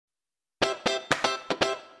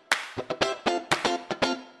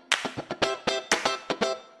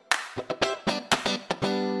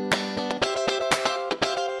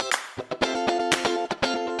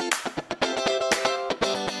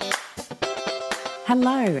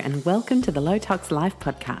Hello and welcome to the Low Tox Life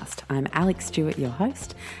podcast. I'm Alex Stewart, your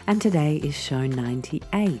host, and today is show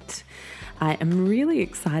 98. I am really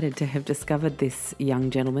excited to have discovered this young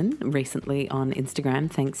gentleman recently on Instagram,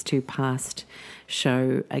 thanks to past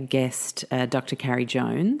show guest Dr. Carrie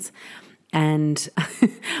Jones. And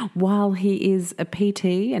while he is a PT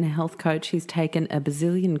and a health coach, he's taken a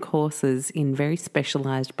bazillion courses in very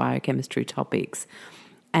specialised biochemistry topics.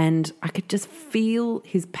 And I could just feel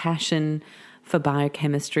his passion for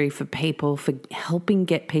biochemistry, for people, for helping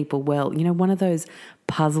get people well. You know, one of those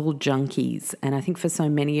puzzle junkies. And I think for so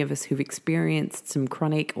many of us who've experienced some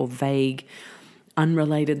chronic or vague,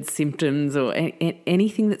 unrelated symptoms or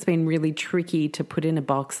anything that's been really tricky to put in a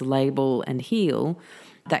box, label and heal,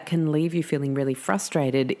 that can leave you feeling really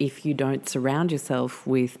frustrated if you don't surround yourself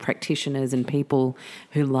with practitioners and people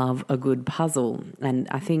who love a good puzzle. And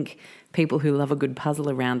I think people who love a good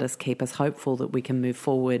puzzle around us keep us hopeful that we can move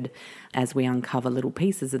forward as we uncover little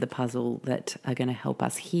pieces of the puzzle that are going to help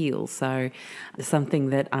us heal. So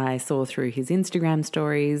something that I saw through his Instagram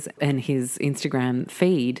stories and his Instagram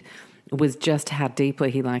feed was just how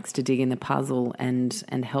deeply he likes to dig in the puzzle and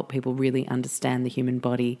help people really understand the human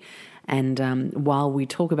body. And while we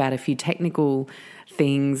talk about a few technical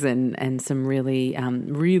things and some really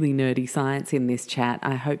nerdy science in this chat,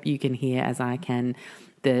 I hope you can hear, as I can,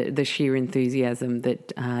 the sheer enthusiasm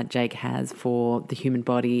that Jake has for the human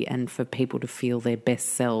body and for people to feel their best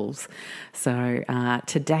selves. So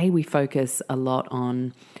today we focus a lot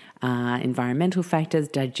on environmental factors,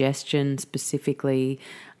 digestion specifically.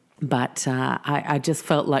 But I just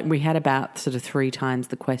felt like we had about sort of 3 times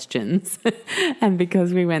the questions. And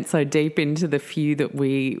because we went so deep into the few that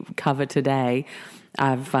we cover today,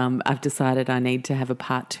 I've decided I need to have a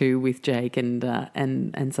part 2 with Jake, and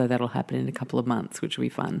so that'll happen in a couple of months, which will be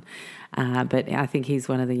fun. But I think he's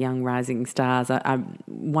one of the young rising stars. I'm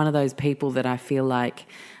one of those people that I feel like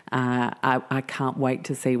I can't wait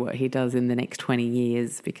to see what he does in the next 20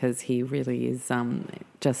 years, because he really is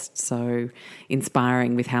just so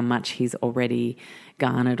inspiring with how much he's already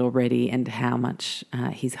garnered and how much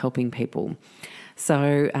he's helping people.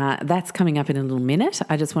 So that's coming up in a little minute.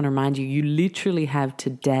 I just want to remind you, you literally have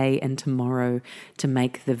today and tomorrow to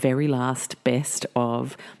make the very last best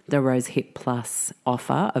of the Rose Hip Plus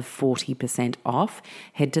offer of 40% off.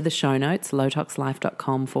 Head to the show notes,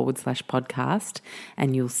 lowtoxlife.com/podcast,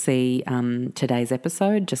 and you'll see today's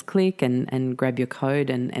episode. Just click and grab your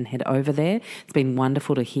code and head over there. It's been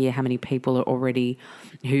wonderful to hear how many people are already,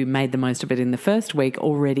 who made the most of it in the first week,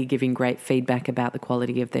 already giving great feedback about the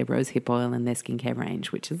quality of their rose hip oil and their skincare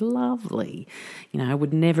range, which is lovely. You know, I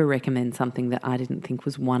would never recommend something that I didn't think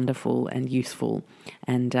was wonderful and useful,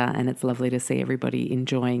 and it's lovely to see everybody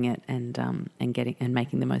enjoying it and getting and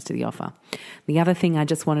making the most of the offer. The other thing I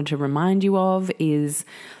just wanted to remind you of is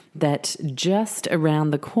that just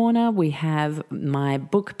around the corner we have my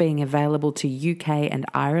book being available to UK and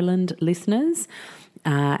Ireland listeners.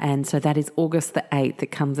 And so that is August the 8th. It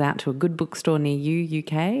comes out to a good bookstore near you,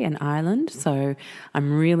 UK and Ireland. So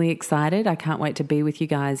I'm really excited. I can't wait to be with you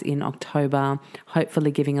guys in October, hopefully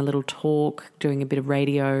giving a little talk, doing a bit of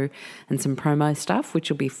radio and some promo stuff, which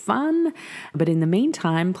will be fun. But in the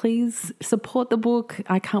meantime, please support the book.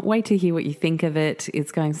 I can't wait to hear what you think of it.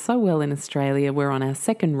 It's going so well in Australia. We're on our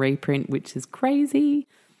 2nd reprint, which is crazy.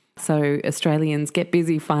 So Australians, get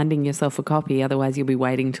busy finding yourself a copy, otherwise you'll be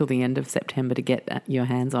waiting till the end of September to get your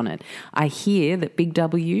hands on it. I hear that Big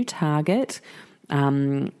W, Target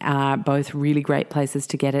are both really great places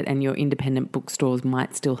to get it, and your independent bookstores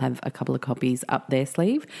might still have a couple of copies up their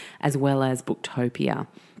sleeve, as well as Booktopia.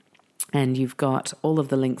 And you've got all of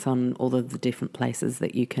the links on all of the different places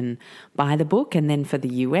that you can buy the book. And then for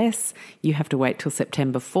the US, you have to wait till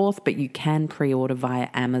September 4th, but you can pre-order via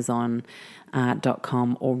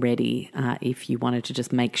Amazon.com already if you wanted to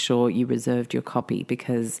just make sure you reserved your copy,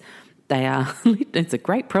 because they are, it's a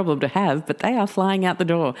great problem to have, but they are flying out the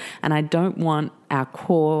door. And I don't want our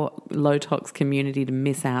core low tox community to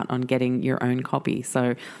miss out on getting your own copy.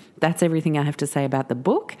 So that's everything I have to say about the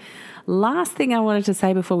book. Last thing I wanted to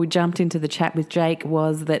say before we jumped into the chat with Jake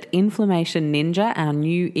was that Inflammation Ninja, our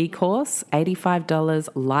new e-course, $85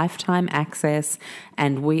 lifetime access,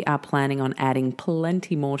 and we are planning on adding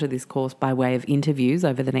plenty more to this course by way of interviews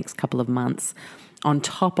over the next couple of months, on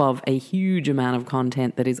top of a huge amount of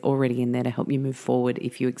content that is already in there to help you move forward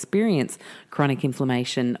if you experience chronic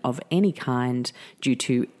inflammation of any kind due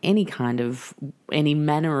to any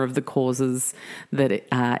manner of the causes that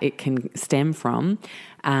it can stem from.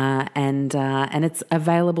 And it's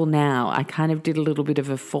available now. I kind of did a little bit of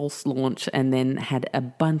a false launch and then had a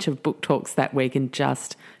bunch of book talks that week and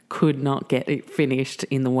just could not get it finished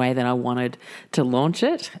in the way that I wanted to launch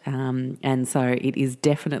it. And so it is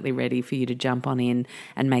definitely ready for you to jump on in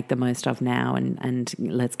and make the most of now. And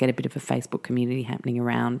let's get a bit of a Facebook community happening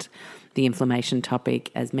around the inflammation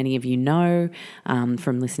topic. As many of you know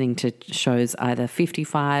from listening to shows either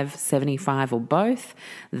 55, 75 or both,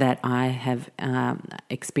 that I have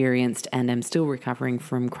experienced and am still recovering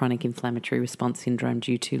from chronic inflammatory response syndrome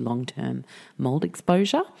due to long-term mold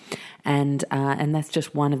exposure. And that's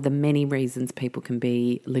just one of the many reasons people can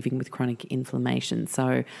be living with chronic inflammation.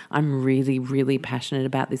 So I'm really, really passionate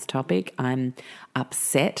about this topic. I'm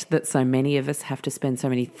upset that so many of us have to spend so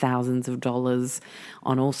many thousands of dollars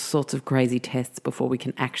on all sorts of crazy tests before we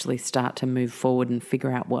can actually start to move forward and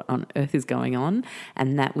figure out what on earth is going on.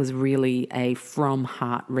 And that was really a from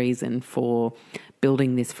heart reason for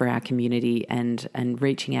building this for our community and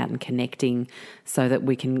reaching out and connecting so that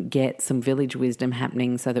we can get some village wisdom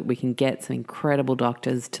happening, so that we can get some incredible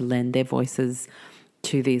doctors to lend their voices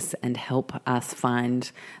to this and help us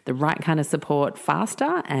find the right kind of support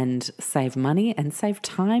faster and save money and save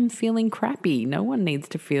time feeling crappy. No one needs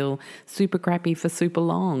to feel super crappy for super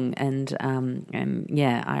long. And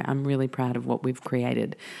I'm really proud of what we've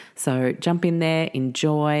created. So jump in there,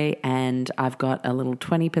 enjoy, and I've got a little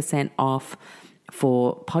 20% off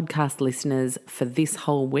for podcast listeners for this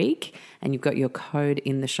whole week, and you've got your code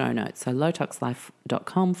in the show notes. So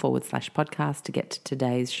lowtoxlife.com/podcast to get to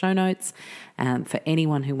today's show notes. For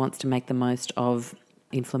anyone who wants to make the most of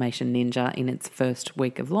Inflammation Ninja in its first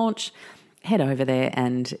week of launch, head over there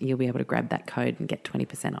and you'll be able to grab that code and get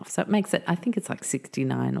 20% off. So it makes it, I think it's like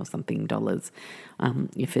 $69 or something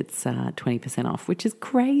if it's 20% off, which is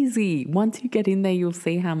crazy. Once you get in there, you'll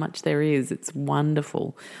see how much there is. It's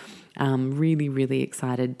wonderful. Really, really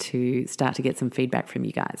excited to start to get some feedback from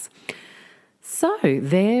you guys. So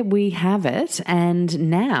there we have it. And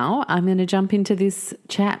now I'm going to jump into this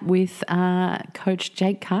chat with Coach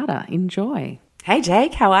Jake Carter. Enjoy. Hey,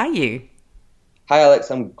 Jake, how are you? Hi, Alex.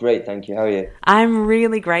 I'm great, thank you. How are you? I'm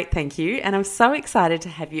really great, thank you. And I'm so excited to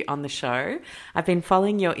have you on the show. I've been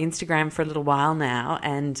following your Instagram for a little while now,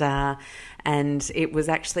 and it was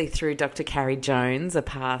actually through Dr. Carrie Jones, a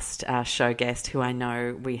past show guest who I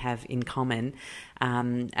know we have in common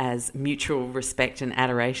as Mutual Respect and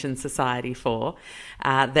Adoration Society for,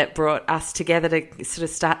 that brought us together to sort of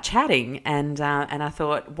start chatting. And I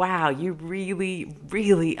thought, wow, you really,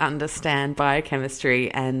 really understand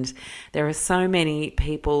biochemistry. And there are so many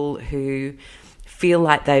people who feel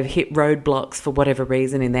like they've hit roadblocks for whatever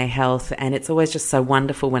reason in their health, and it's always just so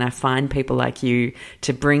wonderful when I find people like you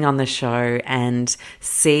to bring on the show and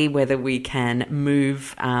see whether we can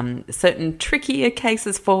move certain trickier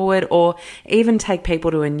cases forward or even take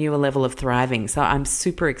people to a newer level of thriving. So I'm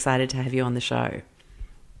super excited to have you on the show.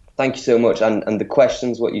 Thank you so much. And the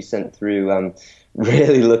questions, what you sent through,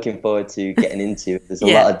 really looking forward to getting into. There's a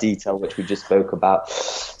lot of detail which we just spoke about.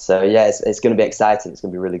 So yeah, it's going to be exciting. It's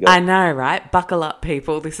going to be really good. I know, right? Buckle up,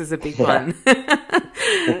 people. This is a big one.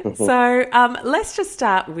 So let's just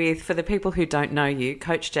start with, for the people who don't know you,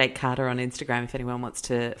 Coach Jake Carter on Instagram, if anyone wants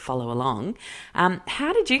to follow along.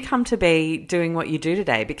 How did you come to be doing what you do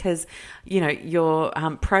today? Because, you know, your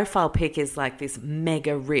profile pic is like this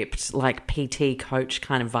mega ripped, like PT coach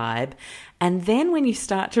kind of vibe. And then when you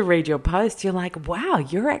start to read your post, you're like, wow,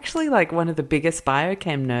 you're actually like one of the biggest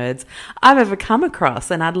biochem nerds I've ever come across.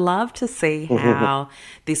 And I'd love to see how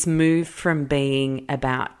this moved from being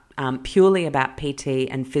about purely about PT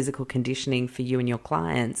and physical conditioning for you and your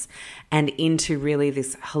clients and into really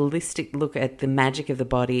this holistic look at the magic of the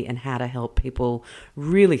body and how to help people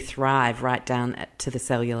really thrive right down to the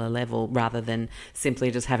cellular level rather than simply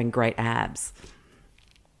just having great abs.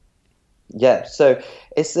 Yeah, so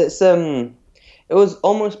it was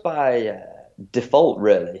almost by default,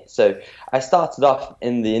 really. So I started off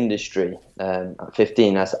in the industry at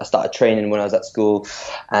 15. I started training when I was at school,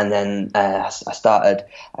 and then I started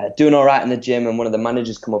doing all right in the gym. And one of the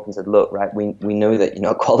managers come up and said, "Look, right, we know that you're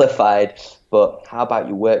not qualified, but how about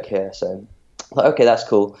you work here?" So I thought, okay, that's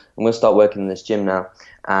cool. I'm going to start working in this gym now,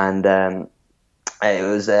 and it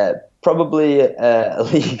was probably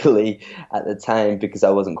illegally at the time because I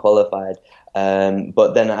wasn't qualified.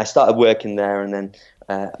 But then I started working there, and then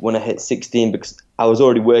when I hit 16, because I was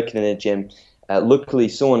already working in a gym, luckily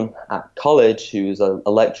someone at college who was a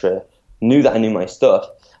lecturer knew that I knew my stuff,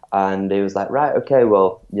 and he was like, right, okay,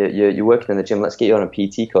 well, you're working in the gym, let's get you on a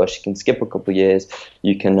PT course. You can skip a couple of years,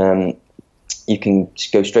 you can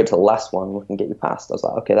just go straight to the last one, we can get you passed. I was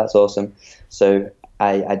like, okay, that's awesome. So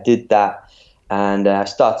I did that, and I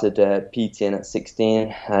started PTing at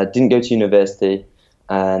 16. Didn't go to university,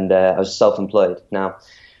 and I was self-employed. Now,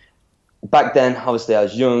 back then, obviously, I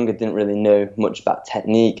was young. I didn't really know much about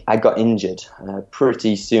technique. I got injured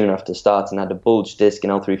pretty soon after starting. I had a bulged disc in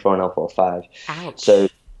L3-4 and L4-5. Ouch. So,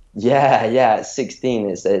 yeah, at 16,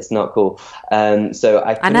 it's not cool. So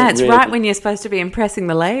I know, it's really... right when you're supposed to be impressing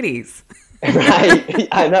the ladies. Right,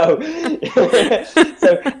 I know.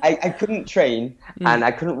 So I couldn't train, and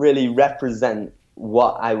I couldn't really represent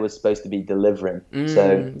what I was supposed to be delivering.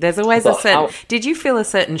 So there's always a certain... Did you feel a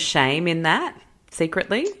certain shame in that,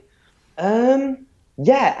 secretly?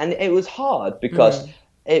 Yeah, and it was hard because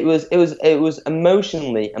it was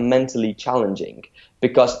emotionally and mentally challenging,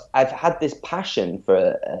 because I've had this passion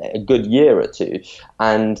for a good year or two,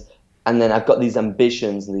 and then I've got these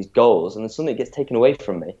ambitions and these goals, and then suddenly it gets taken away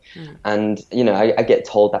from me. And I get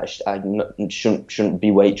told that I shouldn't be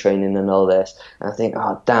weight training and all this, and I think,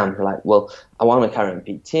 oh damn, like, well, I want to carry on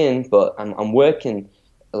PTing, but I'm working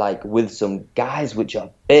like with some guys which are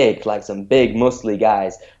big, like some big muscly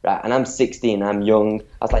guys, right? And I'm 16, I'm young,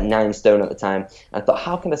 I was like 9 stone at the time. And I thought,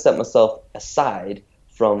 how can I set myself aside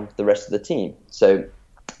from the rest of the team? So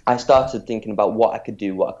I started thinking about what I could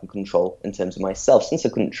do, what I could control in terms of myself. Since I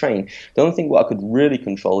couldn't train, the only thing what I could really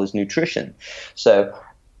control is nutrition. So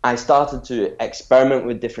I started to experiment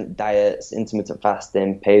with different diets, intermittent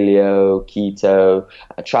fasting, paleo, keto,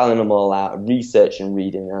 trialing them all out, research and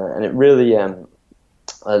reading, and it really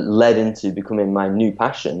led into becoming my new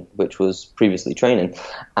passion, which was previously training.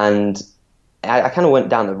 And I kind of went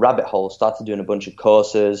down the rabbit hole, started doing a bunch of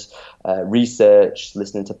courses, research,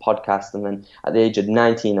 listening to podcasts, and then at the age of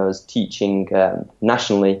 19, I was teaching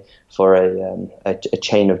nationally for a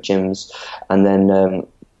chain of gyms, and then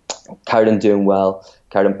carried on doing well,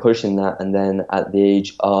 carried on pushing that, and then at the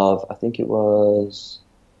age of, I think it was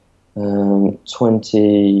about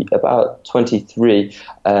 23,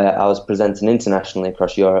 I was presenting internationally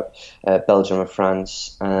across Europe, Belgium and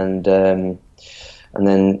France, and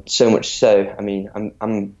then so much so, I mean,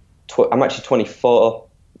 I'm actually 24.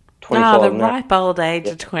 The now. ripe old age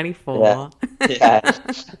of 24. Yeah.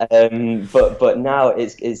 But now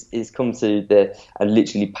it's come to I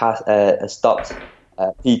literally stopped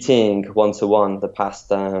PTing 1-to-1 the past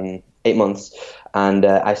 8 months, and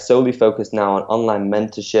I solely focus now on online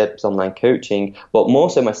mentorships, online coaching, but more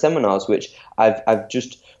so my seminars, which I've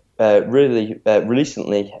just really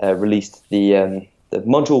recently released the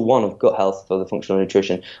module 1 of gut health for the functional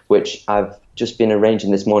nutrition, which I've just been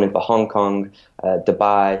arranging this morning for Hong Kong,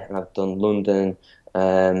 Dubai, and I've done London,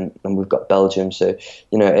 and we've got Belgium. So,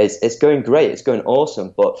 it's going great. It's going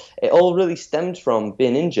awesome. But it all really stemmed from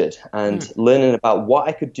being injured and learning about what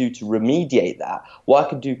I could do to remediate that, what I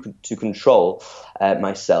could do to control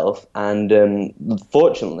myself. And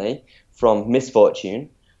fortunately, from misfortune,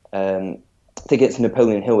 I think it's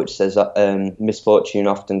Napoleon Hill which says misfortune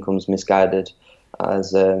often comes misguided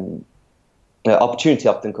as opportunity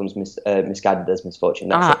often comes misguided as misfortune.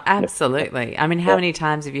 That's it. Absolutely. I mean, how many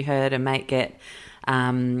times have you heard a mate get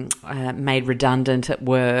made redundant at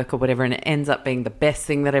work or whatever, and it ends up being the best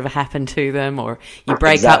thing that ever happened to them? Or you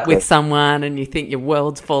break up with someone and you think your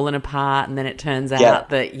world's fallen apart, and then it turns out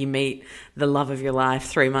that you meet the love of your life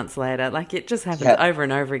 3 months later. Like, it just happens over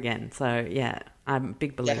and over again. So yeah, I'm a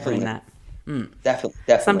big believer in that.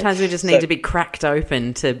 Definitely. Sometimes we just need to be cracked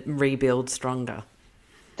open to rebuild stronger.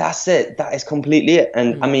 That's it. That is completely it.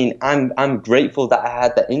 And I mean, I'm grateful that I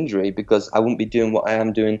had that injury, because I wouldn't be doing what I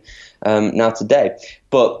am doing now today.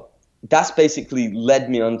 But that's basically led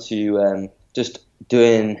me on to just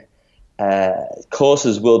doing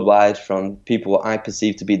courses worldwide from people I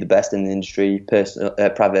perceive to be the best in the industry,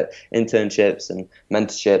 private internships and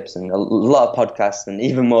mentorships, and a lot of podcasts and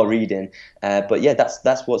even more reading. But yeah,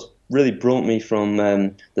 that's what's really brought me from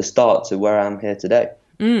the start to where I'm here today.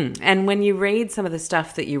 And when you read some of the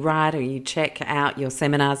stuff that you write, or you check out your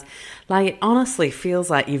seminars, like, it honestly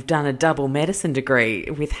feels like you've done a double medicine degree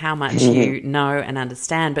with how much you know and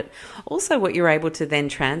understand, but also what you're able to then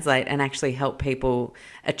translate and actually help people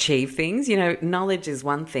achieve things. Knowledge is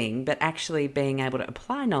one thing, but actually being able to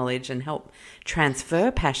apply knowledge and help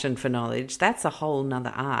transfer passion for knowledge, that's a whole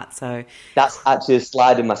nother art. So that's actually a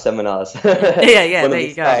slide in my seminars. Yeah, there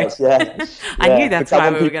you go. Yeah. I knew that's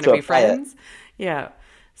why we were going to be friends. Yeah.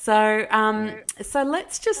 So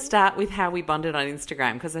let's just start with how we bonded on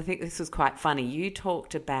Instagram, because I think this was quite funny. You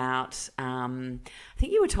talked about, I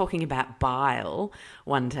think you were talking about bile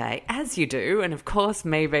one day, as you do. And of course,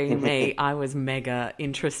 me being me, I was mega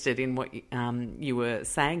interested in what you were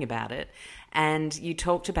saying about it. And you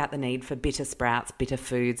talked about the need for bitter sprouts, bitter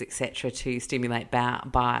foods, etc., to stimulate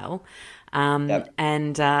bile. Yep.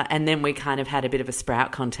 And then we kind of had a bit of a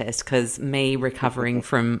sprout contest because me recovering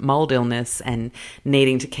from mold illness and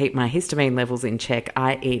needing to keep my histamine levels in check,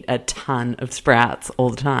 I eat a ton of sprouts all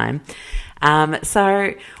the time.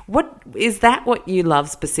 So what you love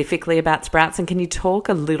specifically about sprouts? And can you talk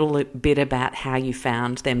a little bit about how you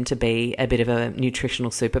found them to be a bit of a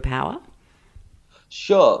nutritional superpower?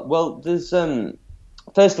 Sure. Well, there's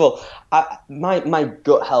first of all, my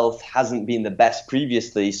gut health hasn't been the best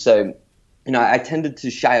previously, so I tended to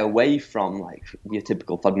shy away from like your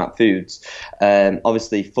typical FODMAP foods.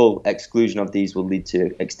 Obviously, full exclusion of these will lead to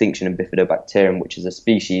extinction of Bifidobacterium, which is a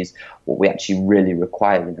species what we actually really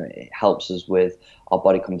require. It helps us with our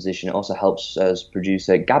body composition. It also helps us produce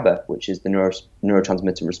GABA, which is the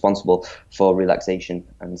neurotransmitter responsible for relaxation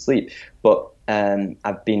and sleep. But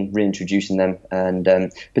I've been reintroducing them and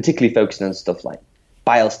particularly focusing on stuff like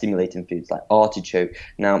bile-stimulating foods like artichoke.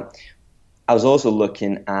 Now, I was also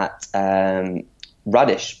looking at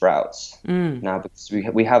radish sprouts now, because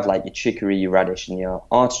we have like your chicory, your radish, and your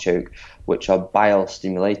artichoke, which are bile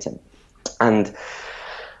stimulating. And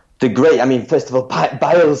the great, first of all,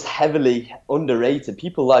 bile is heavily underrated.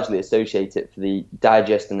 People largely associate it for the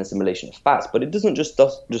digestion and assimilation of fats, but it doesn't just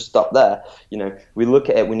stop there. We look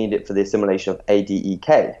at it, we need it for the assimilation of A, D, E,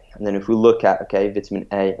 K. And then if we look at, vitamin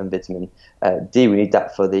A and vitamin D, we need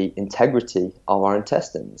that for the integrity of our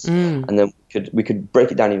intestines. And then we could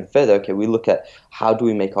break it down even further. Okay, we look at how do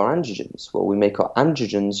we make our androgens? Well, we make our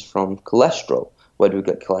androgens from cholesterol. Where do we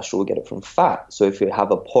get cholesterol? We get it from fat. So if we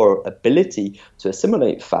have a poor ability to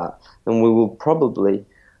assimilate fat, then we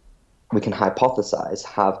can hypothesize,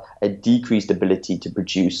 have a decreased ability to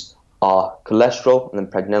produce our cholesterol and then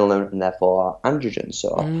pregnenolone and therefore our androgens,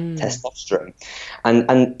 so our testosterone.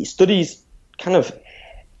 And studies kind of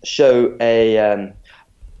show they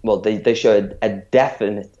show a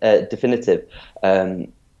definitive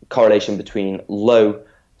correlation between low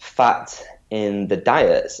fat in the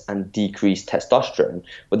diets and decreased testosterone.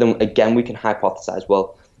 But then again, we can hypothesize,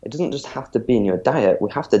 well, it doesn't just have to be in your diet.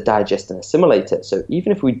 We have to digest and assimilate it. So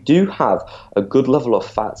even if we do have a good level of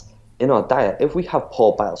fat in our diet, if we have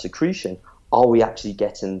poor bile secretion, are we actually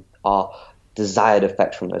getting our desired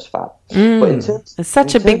effect from those fats? But it's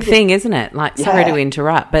such a big thing, isn't it? Like, sorry to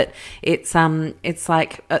interrupt, but it's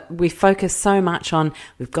like we focus so much on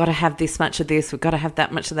we've got to have this much of this, we've got to have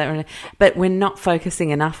that much of that, but we're not focusing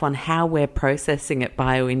enough on how we're processing it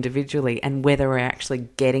bio-individually and whether we're actually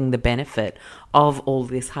getting the benefit of all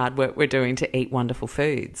this hard work we're doing to eat wonderful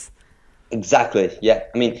foods. Exactly, yeah.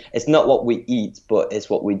 It's not what we eat, but it's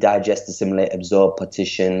what we digest, assimilate, absorb,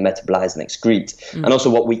 partition, metabolize, and excrete. And also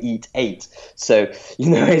what we ate. So,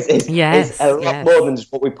 it's a lot more than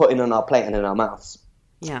just what we put in on our plate and in our mouths.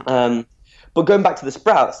 Yeah. But going back to the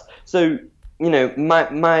sprouts, so,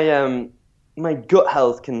 my gut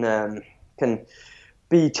health can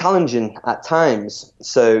be challenging at times.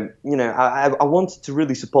 So, I wanted to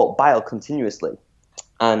really support bile continuously.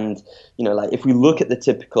 And, if we look at the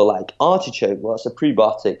typical, artichoke, well, it's a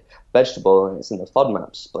prebiotic vegetable and it's in the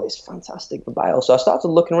FODMAPs, but it's fantastic for bile. So I started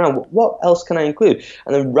looking around, what else can I include?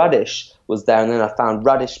 And then radish was there, and then I found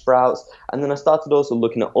radish sprouts, and then I started also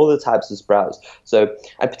looking at other types of sprouts. So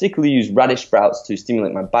I particularly use radish sprouts to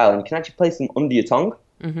stimulate my bile, and you can actually place them under your tongue.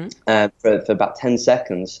 For about 10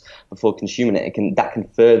 seconds before consuming it. That can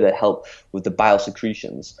further help with the bile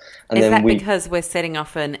secretions. And Is that because we're setting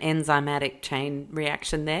off an enzymatic chain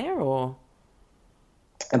reaction there, or?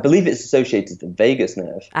 I believe it's associated with the vagus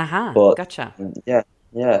nerve. But, gotcha. Yeah.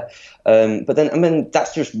 But then,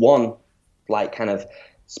 that's just one, kind of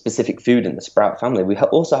specific food in the sprout family. We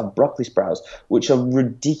also have broccoli sprouts, which are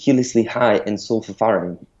ridiculously high in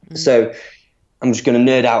sulforaphane. So I'm just going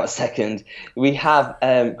to nerd out a second. We have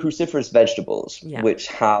cruciferous vegetables, which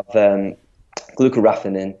have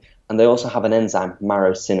glucoraphanin, and they also have an enzyme,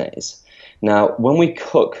 myrosinase. Now, when we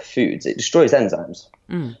cook foods, it destroys enzymes.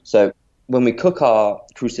 So when we cook our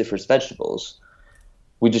cruciferous vegetables,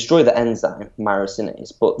 we destroy the enzyme,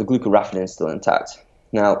 myrosinase, but the glucoraphanin is still intact.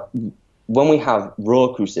 Now, when we have raw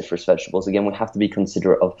cruciferous vegetables, again, we have to be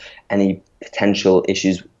considerate of any potential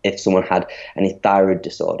issues if someone had any thyroid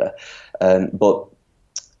disorder. But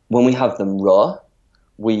when we have them raw,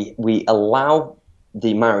 we allow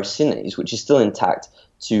the myrosinase, which is still intact,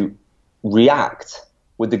 to react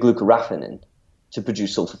with the glucoraphanin to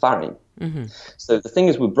produce sulforaphane. So the thing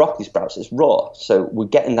is with broccoli sprouts, it's raw. So we're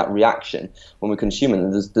getting that reaction when we consume it.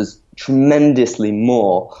 And there's tremendously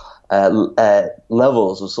more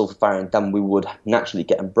levels of sulforaphane than we would naturally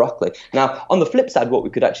get in broccoli. Now, on the flip side, what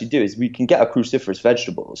we could actually do is we can get our cruciferous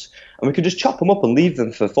vegetables and we could just chop them up and leave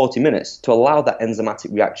them for 40 minutes to allow that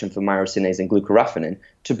enzymatic reaction for myrosinase and glucoraphanin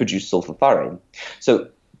to produce sulforaphane. So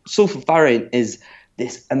sulforaphane is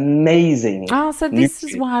this amazing Oh, so this is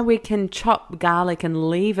nutrient. why we can chop garlic and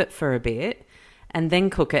leave it for a bit and then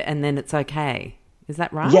cook it and then it's okay. Is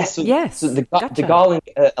that right? Yes, Yes. so the Gotcha.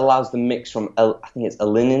 garlic allows the mix from I think it's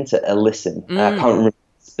alanine to allicin. I can't remember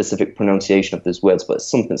the specific pronunciation of those words, but it's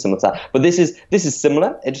something similar to that. But this is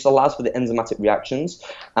similar. It just allows for the enzymatic reactions,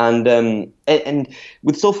 and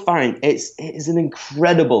with sulforaphane, it is an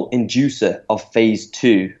incredible inducer of phase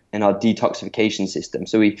 2 in our detoxification system.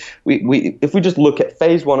 So we if we just look at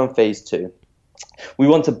phase 1 and phase 2, we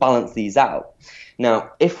want to balance these out.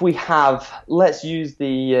 Now, if we have, let's use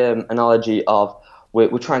the analogy of we're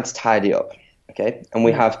trying to tidy up, okay? And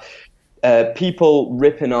we have people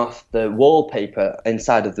ripping off the wallpaper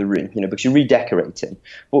inside of the room, because you're redecorating.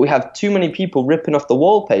 But we have too many people ripping off the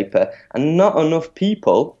wallpaper and not enough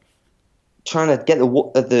people trying to get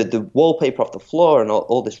the wallpaper off the floor and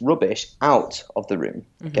all this rubbish out of the room,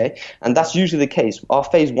 okay? And that's usually the case. Our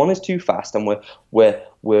phase 1 is too fast, and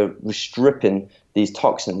we're stripping these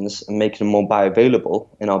toxins and making them more bioavailable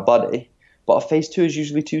in our body. But our phase 2 is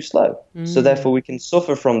usually too slow. So therefore we can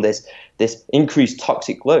suffer from this increased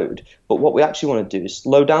toxic load. But what we actually want to do is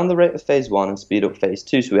slow down the rate of phase 1 and speed up phase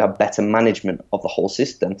 2 so we have better management of the whole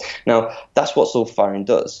system. Now, that's what sulforaphane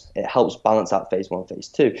does. It helps balance out phase 1, phase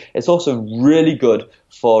 2. It's also really good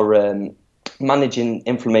for managing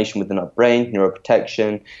inflammation within our brain,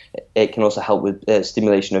 neuroprotection. It can also help with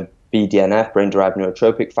stimulation of BDNF, brain-derived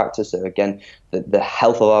neurotropic factor, so again, the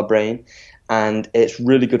health of our brain. And it's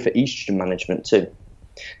really good for estrogen management too.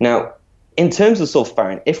 Now, in terms of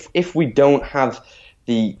sulforaphane, if we don't have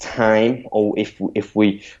the time, or if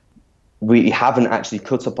we haven't actually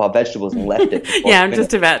cut up our vegetables and left it. Yeah,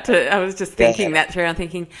 I was just thinking that through. I'm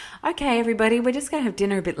thinking, okay, everybody, we're just going to have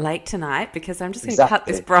dinner a bit late tonight because I'm just going to cut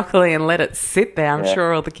this broccoli and let it sit there. I'm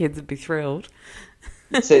sure all the kids would be thrilled.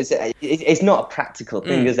 So it's not a practical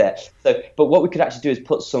thing, is it? So, but what we could actually do is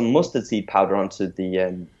put some mustard seed powder onto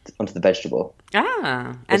the vegetable.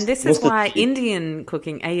 And this is why Indian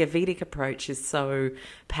cooking, Ayurvedic approach, is so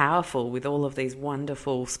powerful with all of these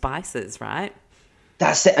wonderful spices, right?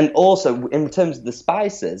 That's it. And also, in terms of the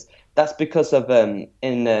spices, that's because of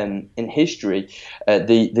in history,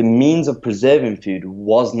 the means of preserving food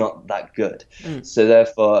was not that good. So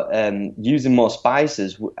therefore, using more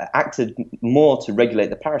spices acted more to regulate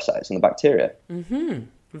the parasites and the bacteria.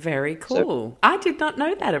 Very cool. I did not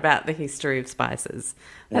know that about the history of spices.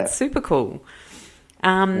 That's super cool.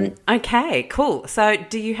 Okay, cool. So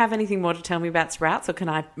do you have anything more to tell me about sprouts, or can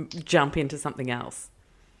I jump into something else?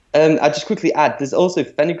 I just quickly add, there's also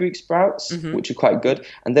fenugreek sprouts, which are quite good,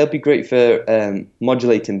 and they'll be great for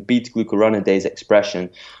modulating beta-glucuronidase expression,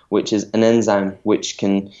 which is an enzyme which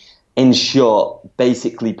can, in short,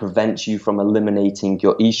 basically prevent you from eliminating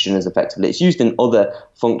your estrogen as effectively. It's used in other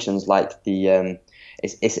functions like the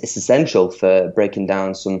it's essential for breaking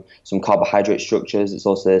down some carbohydrate structures. It's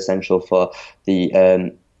also essential for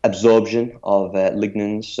the absorption of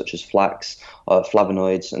lignans such as flax,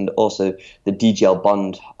 flavonoids, and also the DGL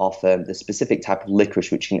bond of the specific type of licorice,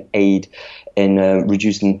 which can aid in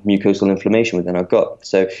reducing mucosal inflammation within our gut.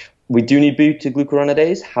 So we do need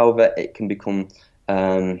beta-glucuronidase. However, it can become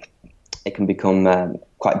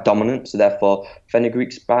quite dominant. So therefore,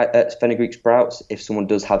 fenugreek sprouts, if someone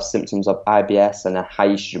does have symptoms of IBS and a high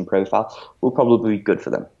estrogen profile, will probably be good for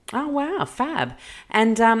them. Oh, wow, fab.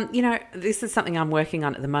 And, this is something I'm working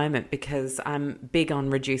on at the moment because I'm big on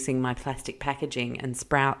reducing my plastic packaging, and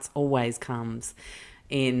sprouts always comes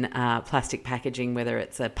in plastic packaging, whether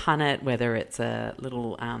it's a punnet, whether it's a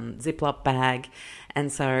little Ziploc bag.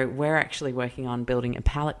 And so we're actually working on building a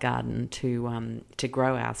pallet garden to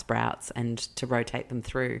grow our sprouts and to rotate them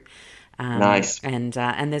through. Nice. And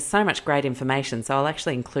there's so much great information. So I'll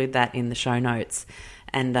actually include that in the show notes.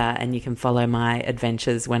 And you can follow my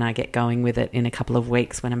adventures when I get going with it in a couple of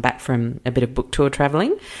weeks when I'm back from a bit of book tour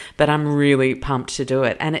traveling. But I'm really pumped to do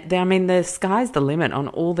it. And the sky's the limit on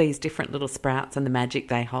all these different little sprouts and the magic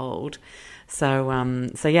they hold. So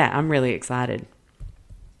yeah, I'm really excited.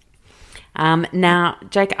 Now,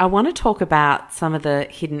 Jake, I want to talk about some of the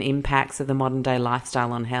hidden impacts of the modern day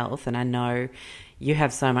lifestyle on health. And I know you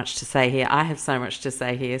have so much to say here. I have so much to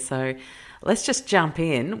say here. So let's just jump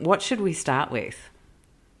in. What should we start with?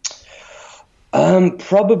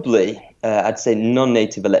 Probably, I'd say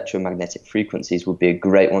non-native electromagnetic frequencies would be a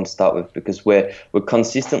great one to start with, because we're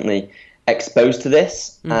consistently exposed to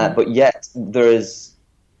this, but yet there is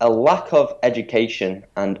a lack of education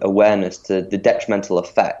and awareness to the detrimental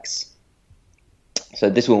effects. So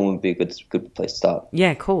this one would be a good place to start.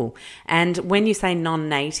 Yeah, cool. And when you say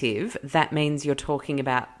non-native, that means you're talking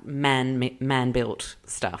about man-built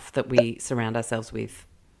stuff that we surround ourselves with.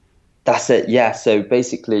 That's it, yeah. So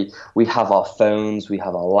basically, we have our phones, we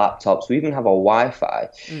have our laptops, we even have our Wi-Fi,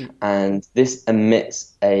 and this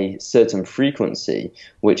emits a certain frequency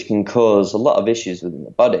which can cause a lot of issues within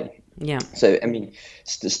the body. Yeah. So, I mean,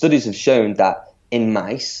 studies have shown that in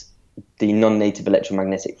mice, the non-native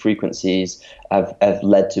electromagnetic frequencies have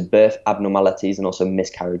led to birth abnormalities and also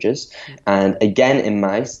miscarriages. And again, in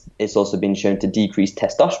mice, it's also been shown to decrease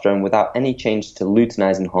testosterone without any change to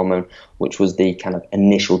luteinizing hormone, which was the kind of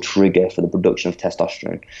initial trigger for the production of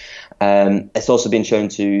testosterone. It's also been shown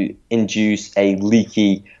to induce a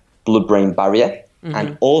leaky blood-brain barrier,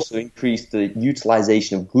 and also increase the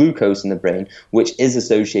utilization of glucose in the brain, which is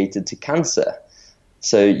associated to cancer.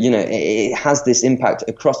 So, it has this impact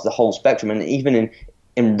across the whole spectrum. And even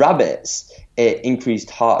in rabbits, it increased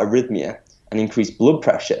heart arrhythmia and increased blood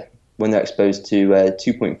pressure when they're exposed to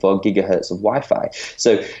 2.4 gigahertz of Wi-Fi.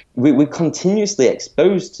 So we're continuously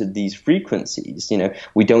exposed to these frequencies.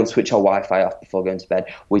 We don't switch our Wi-Fi off before going to bed.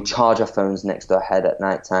 We charge our phones next to our head at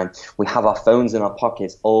nighttime. We have our phones in our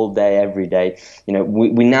pockets all day, every day.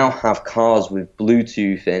 We now have cars with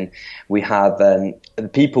Bluetooth in. We have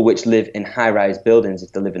people which live in high-rise buildings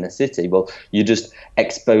if they live in a city. Well, you're just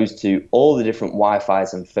exposed to all the different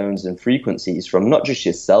Wi-Fis and phones and frequencies from not just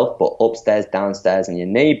yourself, but upstairs, downstairs, and your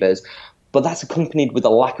neighbors. But that's accompanied with a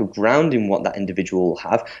lack of grounding what that individual will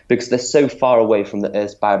have because they're so far away from the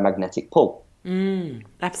Earth's biomagnetic pull.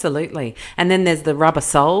 Absolutely. And then there's the rubber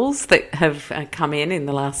soles that have come in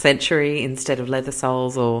the last century instead of leather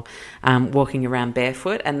soles or walking around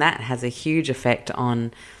barefoot. And that has a huge effect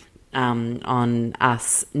on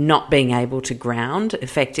us not being able to ground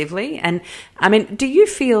effectively. And I mean, do you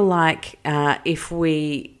feel like if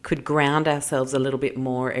we could ground ourselves a little bit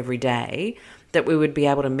more every day, that we would be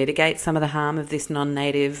able to mitigate some of the harm of this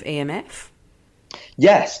non-native EMF?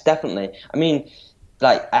 Yes, definitely. I mean,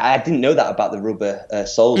 I didn't know that about the rubber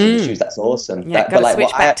soles of the shoes. That's awesome. Yeah, switch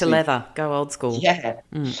back to leather. Go old school. Yeah.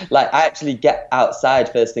 I actually get outside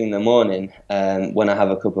first thing in the morning when I have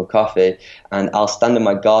a cup of coffee, and I'll stand in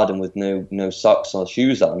my garden with no socks or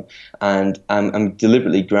shoes on, and I'm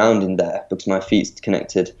deliberately grounding there because my feet's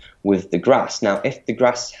connected with the grass. Now, if the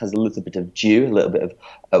grass has a little bit of dew, a little bit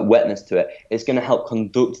of wetness to it, it's going to help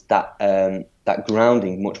conduct that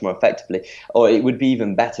grounding much more effectively. Or it would be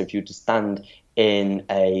even better if you were to stand in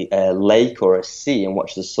a lake or a sea and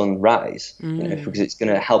watch the sun rise, because it's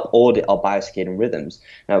going to help audit our biocircadian rhythms.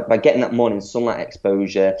 Now, by getting that morning sunlight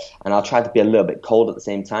exposure, and I'll try to be a little bit cold at the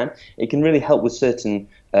same time, it can really help with certain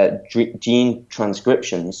gene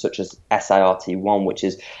transcriptions such as SIRT1, which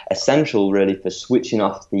is essential really for switching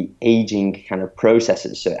off the aging kind of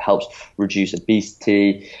processes. So it helps reduce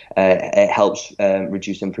obesity, it helps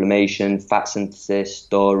reduce inflammation, fat synthesis,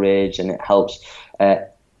 storage, and it helps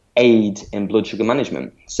aid in blood sugar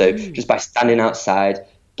management. So just by standing outside,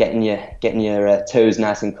 getting your toes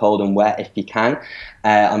nice and cold and wet if you can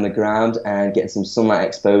on the ground, and getting some sunlight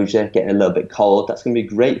exposure, getting a little bit cold, that's going to be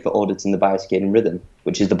great for auditing the biocircadian rhythm,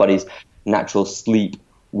 which is the body's natural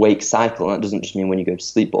sleep-wake cycle. And that doesn't just mean when you go to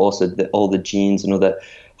sleep, but also all the genes and other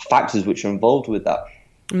factors which are involved with that.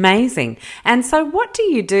 Amazing. And so what do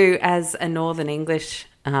you do as a Northern English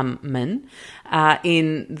man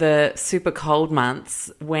in the super cold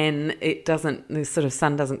months when the sort of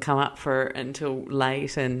sun doesn't come up until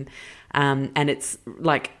late, and it's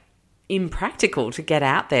like impractical to get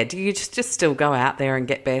out there? Do you just still go out there and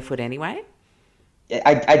get barefoot anyway?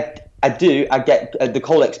 I do. I get the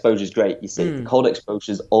cold exposure is great. You see, the cold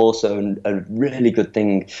exposure is also a really good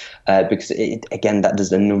thing because again, that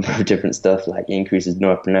does a number of different stuff. Like it increases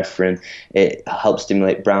norepinephrine, it helps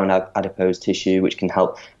stimulate brown adipose tissue, which can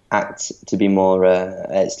help act to be more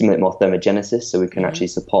stimulate more thermogenesis, so we can actually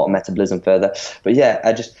support metabolism further. But yeah,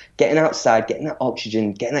 just getting outside, getting that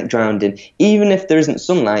oxygen, getting that grounding, even if there isn't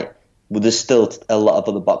sunlight. Well, there's still a lot of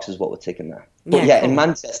other boxes what we're ticking there. But cool. In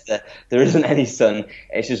Manchester, there isn't any sun.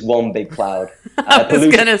 It's just one big cloud. I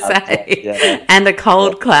was going to say, and a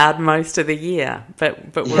cold cloud most of the year,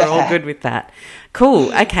 but we're all good with that.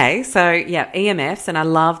 Cool. Okay. So EMFs, and I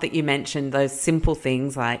love that you mentioned those simple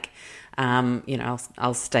things like,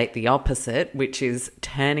 I'll state the opposite, which is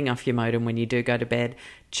turning off your modem when you do go to bed,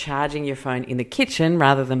 charging your phone in the kitchen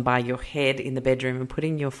rather than by your head in the bedroom, and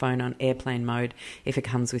putting your phone on airplane mode if it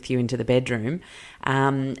comes with you into the bedroom.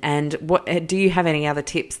 And what do you have any other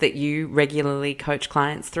tips that you regularly coach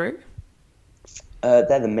clients through?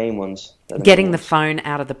 They're the main ones. Getting the phone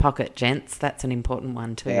out of the pocket, gents. That's an important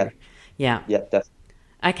one too. Yeah, definitely.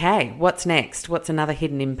 Okay, what's next? What's another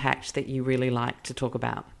hidden impact that you really like to talk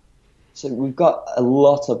about? So we've got a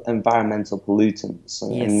lot of environmental pollutants.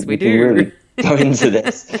 Yes, we do. Really go into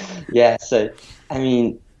this. So I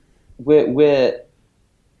mean, we're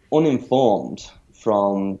uninformed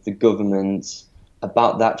from the government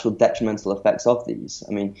about the actual detrimental effects of these.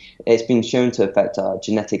 I mean, it's been shown to affect our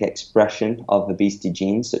genetic expression of obesity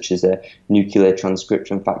genes, such as nuclear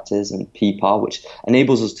transcription factors and PPAR, which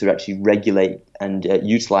enables us to actually regulate and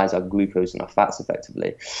utilize our glucose and our fats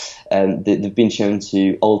effectively. They've been shown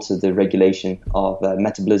to alter the regulation of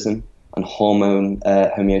metabolism and hormone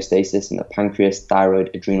homeostasis in the pancreas,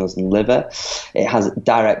 thyroid, adrenals, and liver. It has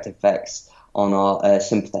direct effects on our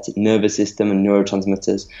sympathetic nervous system and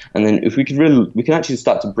neurotransmitters. And then if we can actually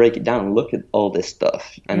start to break it down and look at all this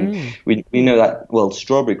stuff. And we know that, well,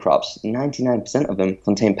 strawberry crops, 99% of them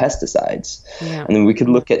contain pesticides. Yeah. And then we could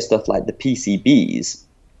look at stuff like the PCBs,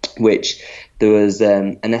 which there was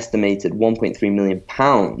an estimated 1.3 million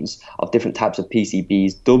pounds of different types of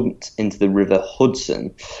PCBs dumped into the River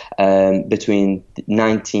Hudson between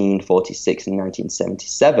 1946 and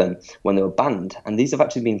 1977 when they were banned. And these have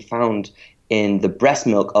actually been found in the breast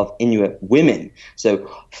milk of Inuit women. So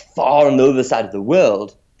far on the other side of the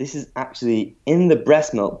world, this is actually in the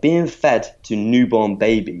breast milk being fed to newborn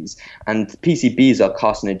babies. And PCBs are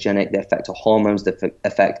carcinogenic. They affect our hormones, they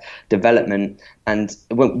affect development. And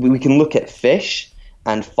we can look at fish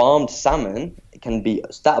and farmed salmon. It can be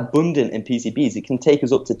that abundant in PCBs. It can take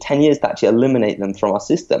us up to 10 years to actually eliminate them from our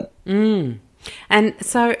system. And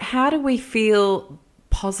so how do we feel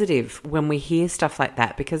positive when we hear stuff like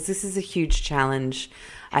that? Because this is a huge challenge,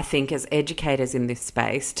 I think, as educators in this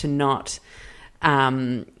space, to not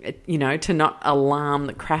to not alarm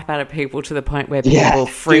the crap out of people to the point where people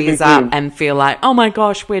freeze up and feel like, oh my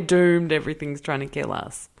gosh, we're doomed, everything's trying to kill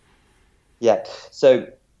us. Yeah, so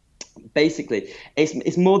basically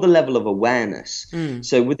it's more the level of awareness.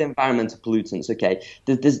 So with environmental pollutants, okay,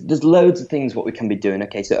 there's loads of things what we can be doing.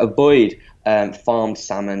 Okay, so avoid farmed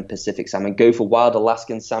salmon, Pacific salmon, go for wild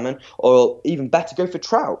Alaskan salmon, or even better, go for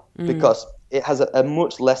trout, because it has a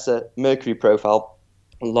much lesser mercury profile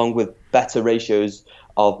along with better ratios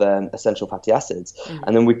of essential fatty acids.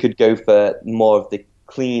 And then we could go for more of the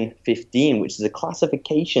Clean 15, which is a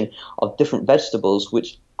classification of different vegetables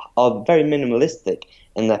which are very minimalistic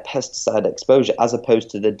in their pesticide exposure, as opposed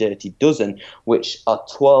to the Dirty Dozen, which are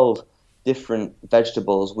 12 different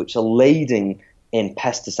vegetables which are laden in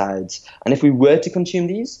pesticides. And if we were to consume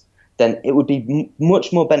these, then it would be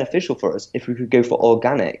much more beneficial for us if we could go for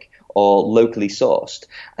organic or locally sourced.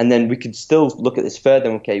 And then we could still look at this further.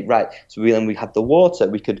 Okay, right, so then we have the water.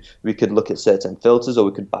 We could look at certain filters, or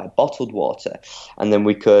we could buy bottled water, and then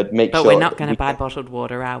we could make sure. But we're not going to buy bottled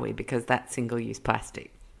water, are we? Because that's single-use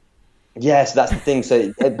plastic. Yes, that's the thing.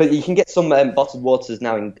 So, but you can get some bottled waters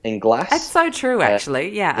now in glass. That's so true,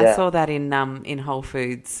 actually. Yeah, I saw that in Whole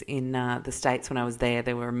Foods in the States when I was there.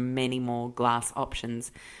 There were many more glass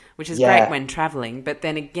options, which is great when traveling. But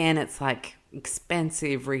then again, it's like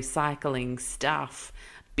expensive recycling stuff.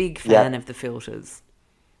 Big fan of the filters.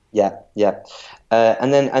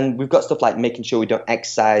 And we've got stuff like making sure we don't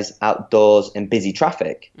exercise outdoors in busy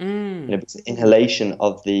traffic. Because inhalation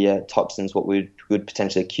of the toxins, what would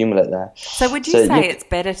potentially accumulate there. So would you say it's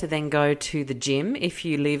better to then go to the gym if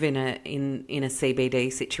you live in a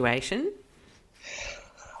CBD situation?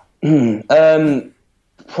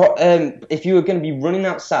 If you were going to be running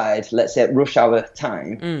outside, let's say at rush hour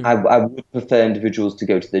time, I would prefer individuals to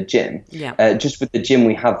go to the gym. Yeah. Just with the gym,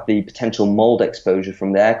 we have the potential mold exposure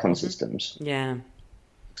from the aircon systems. Yeah.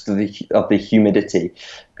 Of the humidity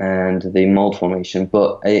and the mold formation.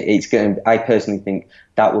 But I personally think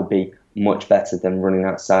that would be much better than running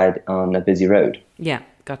outside on a busy road. Yeah,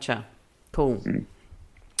 gotcha. Cool.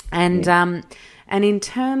 And in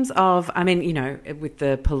terms of, I mean, with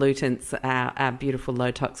the pollutants, our beautiful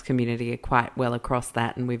low tox community are quite well across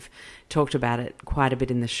that, and we've talked about it quite a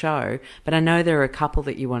bit in the show. But I know there are a couple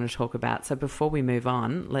that you want to talk about. So before we move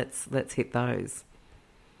on, let's hit those.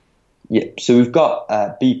 Yeah, so we've got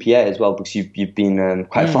BPA as well, because you've been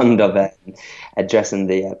quite fond of addressing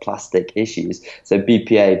the plastic issues. So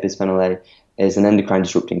BPA, bisphenol A, is an endocrine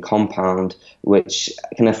disrupting compound which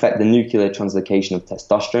can affect the nuclear translocation of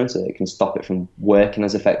testosterone, so it can stop it from working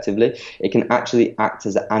as effectively. It can actually act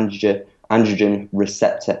as an androgen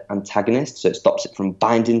receptor antagonist, so it stops it from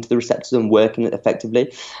binding to the receptors and working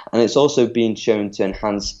effectively. And it's also been shown to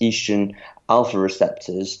enhance estrogen alpha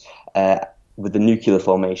receptors with the nuclear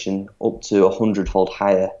formation up to 100-fold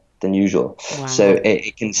higher than usual. Wow. So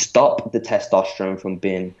it can stop the testosterone from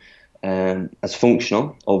being as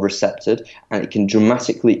functional or receptored, and it can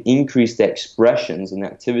dramatically increase the expressions and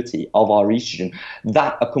activity of our estrogen,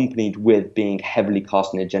 that accompanied with being heavily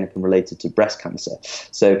carcinogenic and related to breast cancer.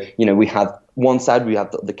 So, we have one side we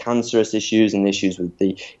have the cancerous issues and the issues with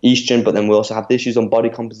the estrogen, but then we also have the issues on body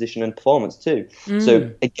composition and performance too.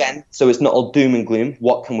 So again, so it's not all doom and gloom.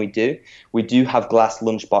 What can we do? We do have glass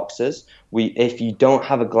lunch boxes. If you don't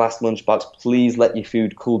have a glass lunchbox, please let your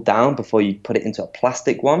food cool down before you put it into a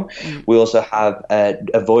plastic one. We also have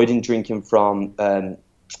avoiding drinking from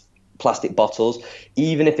plastic bottles.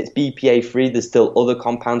 Even if it's BPA free, there's still other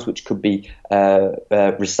compounds which could be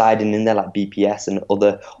residing in there, like BPS and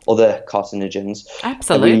other carcinogens.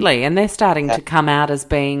 Absolutely, and they're starting to come out as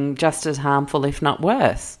being just as harmful, if not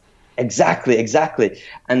worse. Exactly.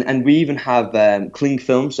 And we even have cling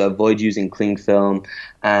film, so avoid using cling film,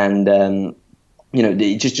 and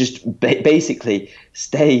basically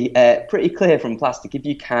stay pretty clear from plastic. If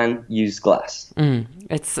you can, use glass.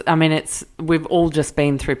 We've all just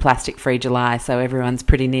been through Plastic Free July, so everyone's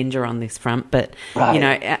pretty ninja on this front. But,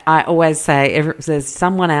 I always say there's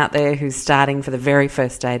someone out there who's starting for the very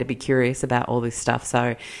first day to be curious about all this stuff.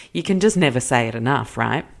 So you can just never say it enough,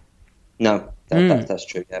 right? No, that's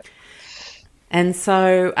true, yeah. And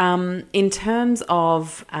so in terms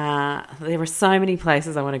of, there are so many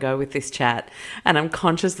places I want to go with this chat, and I'm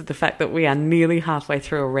conscious of the fact that we are nearly halfway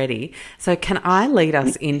through already. So can I lead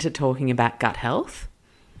us into talking about gut health?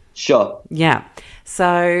 Sure. Yeah.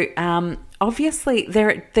 So obviously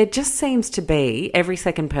there just seems to be every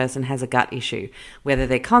second person has a gut issue, whether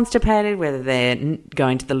they're constipated, whether they're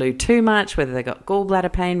going to the loo too much, whether they've got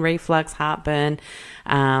gallbladder pain, reflux, heartburn,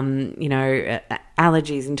 allergies,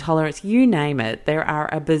 intolerance, you name it. There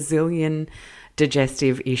are a bazillion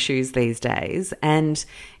digestive issues these days. And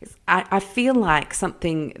I feel like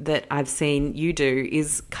something that I've seen you do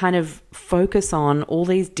is kind of focus on all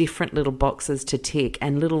these different little boxes to tick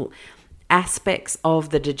and little aspects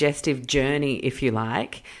of the digestive journey, if you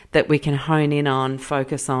like, that we can hone in on,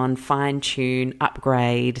 focus on, fine-tune,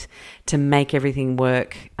 upgrade to make everything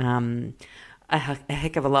work a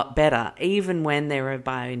heck of a lot better, even when there are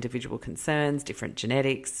bio-individual concerns, different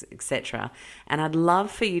genetics, etc. And I'd love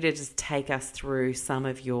for you to just take us through some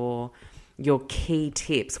of your key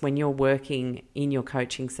tips when you're working in your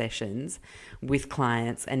coaching sessions with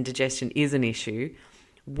clients and digestion is an issue.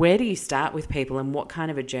 Where do you start with people, and what kind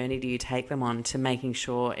of a journey do you take them on to making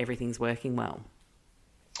sure everything's working well?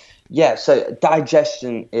 Yeah, so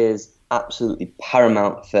digestion is absolutely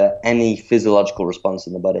paramount for any physiological response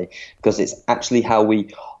in the body, because it's actually how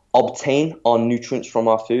we obtain our nutrients from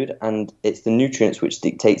our food, and it's the nutrients which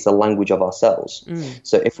dictates the language of our cells.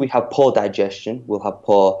 So if we have poor digestion, we'll have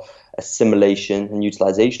poor assimilation and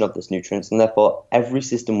utilization of those nutrients, and therefore every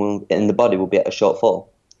system in the body will be at a shortfall.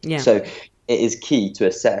 Yeah. So it is key to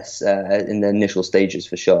assess in the initial stages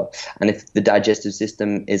for sure. And if the digestive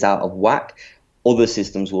system is out of whack, other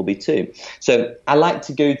systems will be too. So I like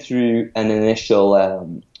to go through an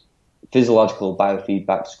initial physiological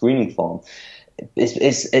biofeedback screening form.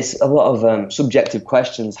 It's a lot of subjective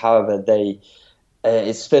questions. However,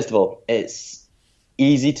 it's first of all, it's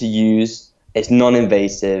easy to use, it's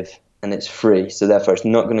non-invasive, and it's free. So therefore, it's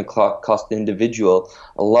not going to cost the individual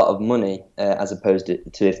a lot of money as opposed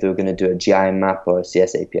to if they were going to do a GI map or a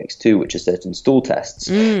CSAPX2, which are certain stool tests.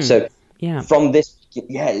 So from this,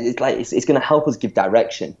 it's going to help us give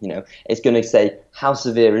direction. It's going to say, how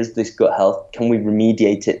severe is this gut health? Can we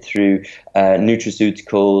remediate it through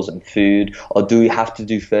nutraceuticals and food, or do we have to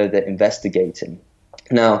do further investigating?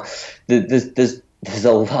 Now, there's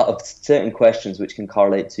a lot of certain questions which can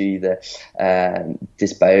correlate to either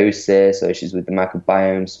dysbiosis or issues with the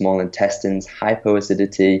microbiome, small intestines,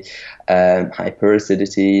 hypoacidity,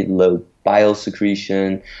 hyperacidity, low bile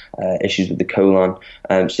secretion, issues with the colon.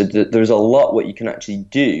 So there's a lot what you can actually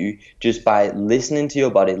do just by listening to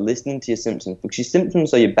your body, listening to your symptoms, because your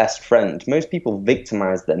symptoms are your best friend. Most people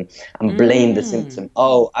victimize them and blame the symptom.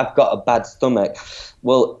 Oh, I've got a bad stomach.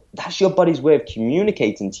 Well, that's your body's way of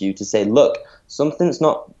communicating to you to say, look, something's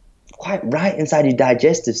not quite right inside your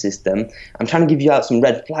digestive system. I'm trying to give you out some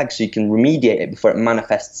red flags so you can remediate it before it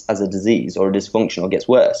manifests as a disease or a dysfunction or gets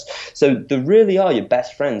worse. So they really are your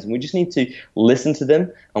best friends, and we just need to listen to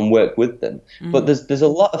them and work with them. But there's a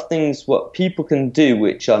lot of things what people can do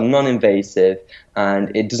which are non-invasive,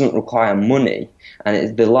 and it doesn't require money,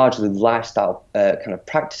 and they're largely lifestyle kind of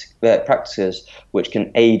practices which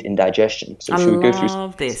can aid in digestion. So should we go through? I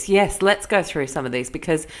love this. Yes, let's go through some of these,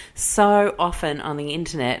 because so often on the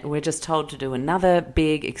internet we're just told to do another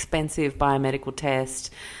big expensive biomedical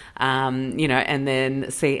test, and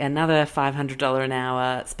then see another $500 an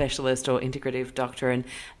hour specialist or integrative doctor, and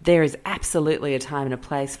there is absolutely a time and a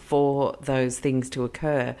place for those things to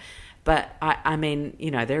occur. But I mean,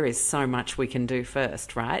 there is so much we can do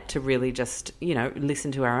first, right? To really just,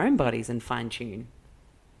 listen to our own bodies and fine tune.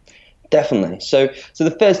 Definitely. So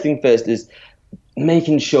the first thing first is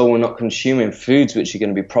making sure we're not consuming foods which are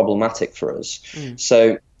going to be problematic for us.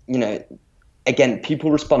 So, again,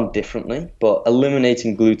 people respond differently, but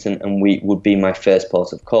eliminating gluten and wheat would be my first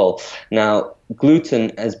port of call. Now,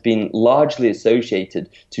 gluten has been largely associated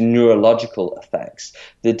to neurological effects.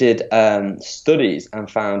 They did studies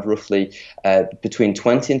and found roughly between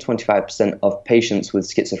 20 and 25% of patients with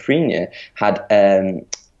schizophrenia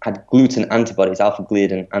had gluten antibodies,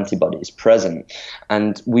 alpha-gliadin antibodies present.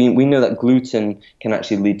 And we know that gluten can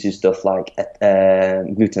actually lead to stuff like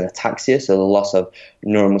gluten ataxia, so the loss of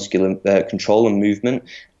neuromuscular control and movement.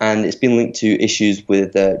 And it's been linked to issues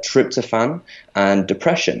with tryptophan and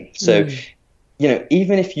depression. So,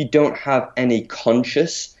 even if you don't have any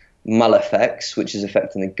conscious maleffects, which is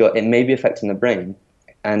affecting the gut, it may be affecting the brain.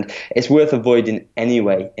 And it's worth avoiding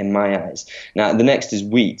anyway, in my eyes. Now, the next is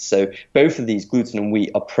wheat. So both of these, gluten and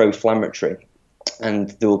wheat, are pro-inflammatory,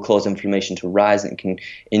 and they will cause inflammation to rise and can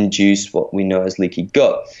induce what we know as leaky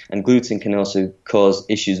gut. And gluten can also cause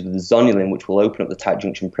issues with the zonulin, which will open up the tight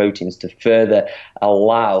junction proteins to further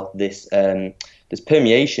allow this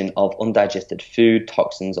permeation of undigested food,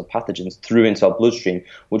 toxins, or pathogens through into our bloodstream,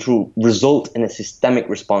 which will result in a systemic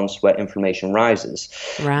response where inflammation rises.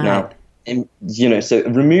 Right. Now, so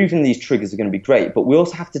removing these triggers are going to be great, but we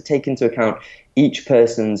also have to take into account each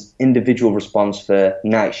person's individual response for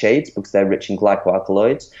nightshades because they're rich in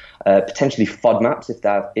glycoalkaloids, potentially FODMAPs if they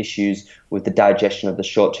have issues with the digestion of the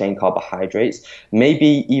short-chain carbohydrates,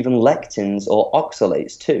 maybe even lectins or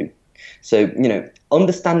oxalates too. So,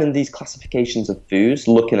 understanding these classifications of foods,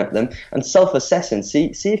 looking at them and self-assessing,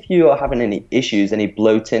 see if you are having any issues, any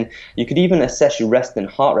bloating. You could even assess your resting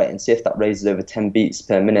heart rate and see if that raises over 10 beats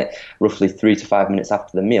per minute, roughly 3 to 5 minutes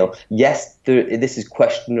after the meal. Yes, this is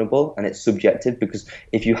questionable and it's subjective because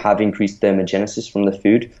if you have increased thermogenesis from the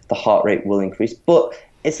food, the heart rate will increase. But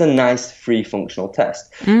it's a nice free functional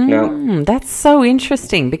test. Now, that's so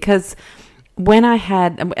interesting because when I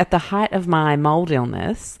had, at the height of my mold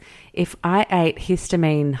illness, if I ate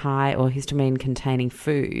histamine high or histamine containing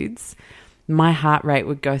foods, my heart rate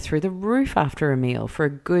would go through the roof after a meal for a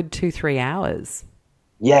good 2-3 hours.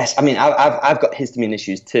 Yes, I mean, I've got histamine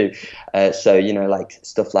issues too. So, like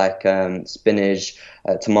stuff like spinach,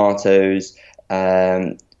 tomatoes,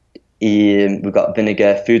 we've got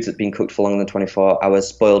vinegar, foods that have been cooked for longer than 24 hours,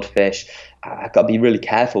 spoiled fish. I've got to be really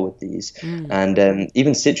careful with these. And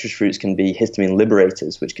even citrus fruits can be histamine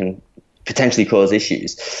liberators, which can potentially cause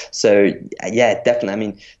issues. So, yeah, definitely. I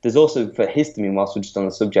mean, there's also, for histamine, whilst we're just on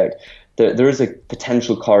the subject, there is a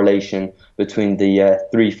potential correlation between the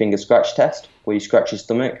 3-finger scratch test, where you scratch your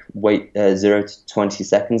stomach, wait 0 to 20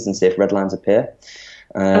 seconds and see if red lines appear.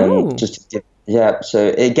 So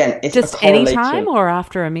again, it's just any time or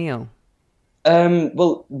after a meal?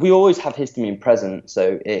 Well, we always have histamine present,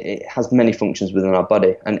 so it has many functions within our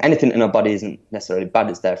body, and anything in our body isn't necessarily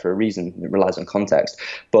bad. It's there for a reason. It relies on context.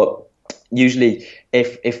 But usually,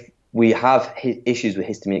 if we have issues with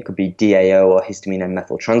histamine, it could be DAO or histamine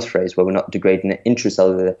N-methyltransferase, where we're not degrading it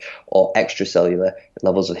intracellular or extracellular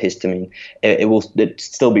levels of histamine. It will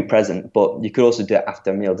still be present, but you could also do it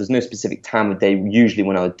after a meal. There's no specific time of day usually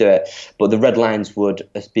when I would do it, but the red lines would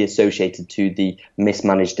be associated to the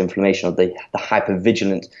mismanaged inflammation or the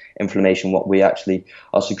hypervigilant inflammation, what we actually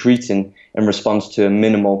are secreting in response to a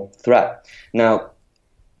minimal threat. Now,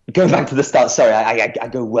 going back to the start, sorry, I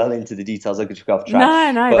go well into the details. I could just go off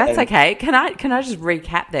track. No, that's okay. Can I just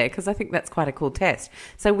recap there? Because I think that's quite a cool test.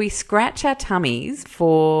 So we scratch our tummies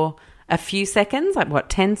for a few seconds, like what,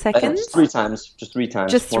 10 seconds? Just three times. Just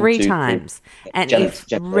three times. And gently. If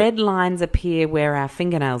red lines appear where our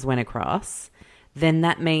fingernails went across, then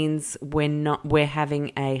that means we're having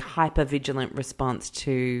a hypervigilant response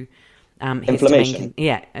to inflammation.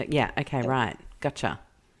 Okay, right. Gotcha.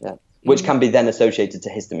 Yeah. Which can be then associated to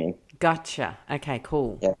histamine. Gotcha. Okay,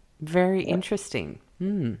 cool. Yeah. Very interesting.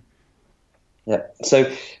 Yeah.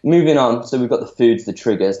 So moving on, so we've got the foods, the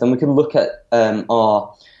triggers. Then we can look at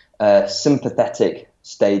our sympathetic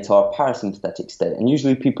state or parasympathetic state. And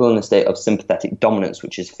usually people in a state of sympathetic dominance,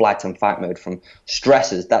 which is flight and fight mode from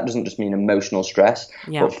stresses. That doesn't just mean emotional stress,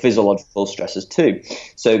 but physiological stresses too.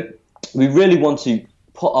 So we really want to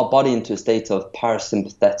put our body into a state of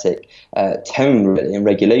parasympathetic tone, really, and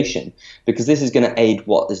regulation, because this is going to aid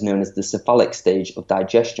what is known as the cephalic stage of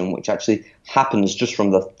digestion, which actually happens just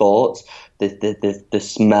from the thoughts, the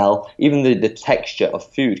smell, even the texture of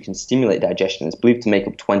food can stimulate digestion. It's believed to make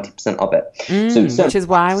up 20% of it. Which is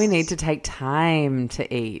why we need to take time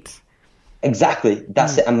to eat. Exactly,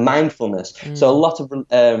 that's it, and mindfulness. So a lot of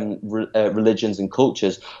religions and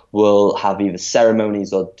cultures will have either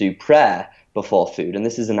ceremonies or do prayer before food. And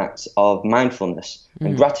this is an act of mindfulness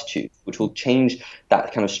and gratitude, which will change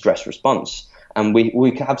that kind of stress response. And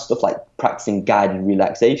we can have stuff like practicing guided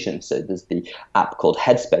relaxation. So there's the app called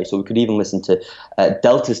Headspace, or we could even listen to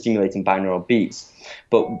delta stimulating binaural beats.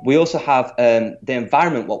 But we also have the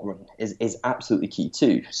environment what we're in is absolutely key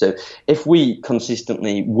too. So if we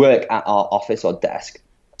consistently work at our office or desk,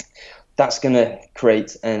 that's going to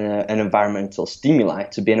create an environmental stimuli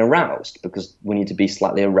to being aroused, because we need to be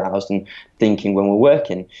slightly aroused and thinking when we're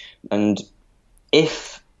working. And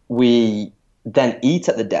if we then eat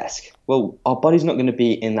at the desk, well, our body's not going to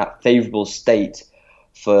be in that favorable state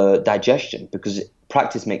for digestion, because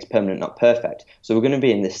practice makes permanent, not perfect. So we're going to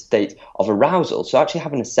be in this state of arousal. So actually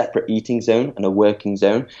having a separate eating zone and a working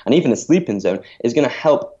zone and even a sleeping zone is going to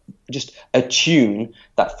help just attune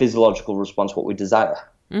that physiological response, what we desire.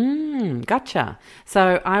 Gotcha.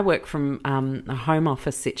 So I work from a home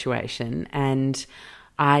office situation, and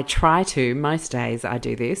I try to, most days I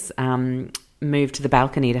do this, move to the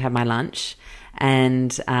balcony to have my lunch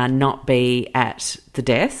and not be at the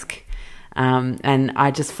desk. And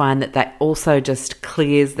I just find that also just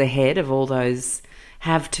clears the head of all those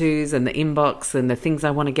have-tos and the inbox and the things I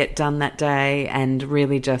want to get done that day, and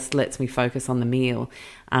really just lets me focus on the meal.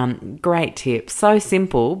 Great tip. So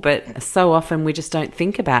simple, but so often we just don't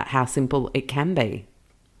think about how simple it can be.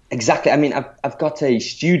 Exactly. I mean, I've got a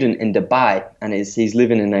student in Dubai, and he's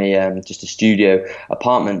living in a just a studio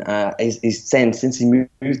apartment. He's saying since he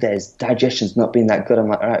moved there, his digestion's not been that good. I'm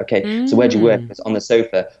like, all right, okay. So where do you work? It's on the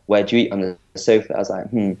sofa. Where do you eat on the sofa? I was like,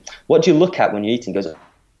 what do you look at when you're eating? He goes,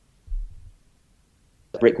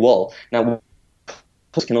 brick wall. Now,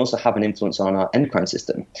 this can also have an influence on our endocrine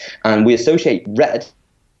system, and we associate red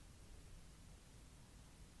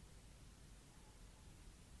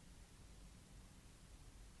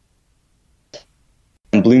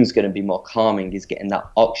and blue's going to be more calming. He's getting that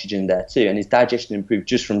oxygen there too, and his digestion improved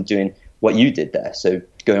just from doing what you did there. So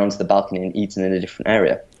going onto the balcony and eating in a different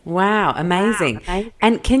area. Wow, amazing.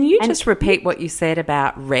 And can you just repeat what you said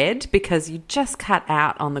about red? Because you just cut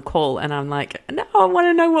out on the call, and I'm like, no, I want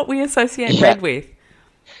to know what we associate red with.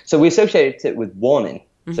 So we associate it with warning.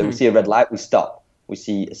 So we see a red light, we stop. We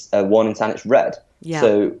see a warning sign, it's red. Yeah.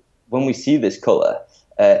 So when we see this colour,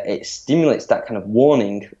 it stimulates that kind of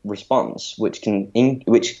warning response, which can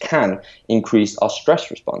increase our stress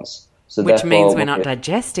response. So which means we're not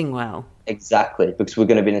digesting well. Exactly, because we're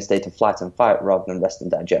going to be in a state of flight and fight rather than rest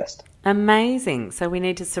and digest. Amazing. So we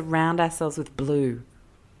need to surround ourselves with blue.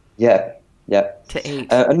 Yeah. To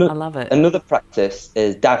eat. I love it. Another practice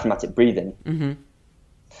is diaphragmatic breathing.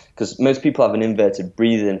 Because most people have an inverted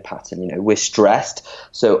breathing pattern. You know, we're stressed,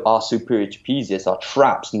 so our superior trapezius, our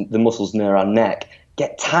traps, the muscles near our neck,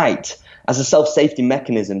 get tight as a self-safety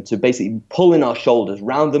mechanism to basically pull in our shoulders,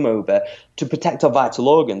 round them over to protect our vital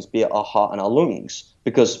organs, be it our heart and our lungs.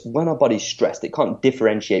 Because when our body's stressed, it can't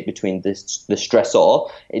differentiate between the stressor.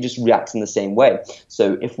 It just reacts in the same way.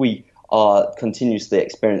 So if we are continuously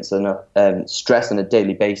experiencing stress on a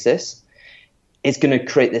daily basis, it's going to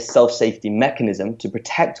create this self-safety mechanism to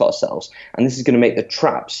protect ourselves. And this is going to make the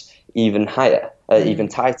traps even higher, even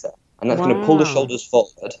tighter. And that's going to pull the shoulders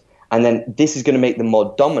forward. And then this is going to make them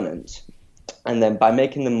more dominant. And then by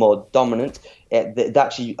making them more dominant, they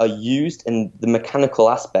actually are used in the mechanical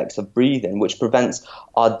aspects of breathing, which prevents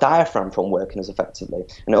our diaphragm from working as effectively.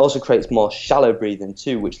 And it also creates more shallow breathing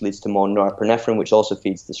too, which leads to more norepinephrine, which also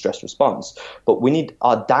feeds the stress response. But we need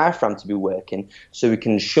our diaphragm to be working so we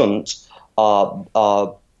can shunt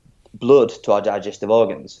our blood to our digestive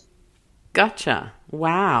organs. Gotcha.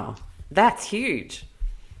 Wow. That's huge.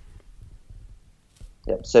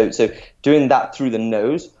 Yeah. So doing that through the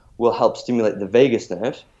nose will help stimulate the vagus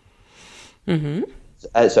nerve.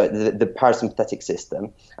 The parasympathetic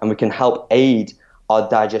system, and we can help aid our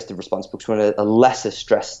digestive response because we're in a lesser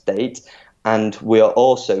stress state, and we are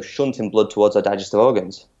also shunting blood towards our digestive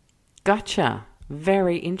organs. Gotcha.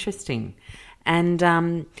 Very interesting. And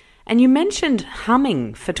you mentioned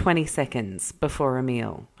humming for 20 seconds before a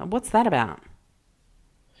meal. What's that about?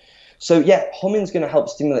 So yeah, humming is going to help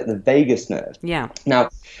stimulate the vagus nerve. Yeah. Now,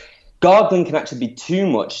 gargling can actually be too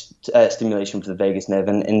much stimulation for the vagus nerve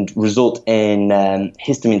and result in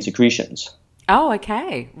histamine secretions. Oh,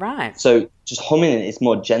 okay, right. So just humming is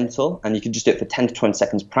more gentle, and you can just do it for 10 to 20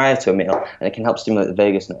 seconds prior to a meal, and it can help stimulate the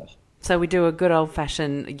vagus nerve. So we do a good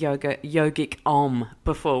old-fashioned yogic om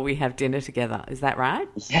before we have dinner together. Is that right?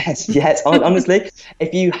 Yes. Honestly,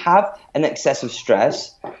 if you have an excess of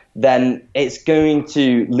stress, then it's going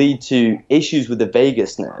to lead to issues with the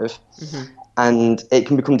vagus nerve, and it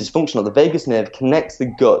can become dysfunctional. The vagus nerve connects the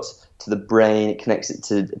gut to the brain. It connects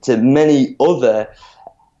it to many other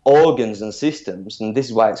organs and systems, and this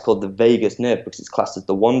is why it's called the vagus nerve, because it's classed as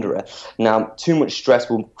the wanderer. Now, too much stress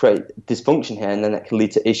will create dysfunction here, and then that can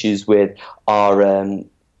lead to issues with our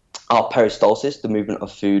peristalsis, the movement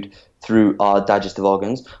of food through our digestive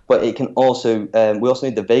organs. But it can also, we also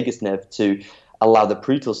need the vagus nerve to allow the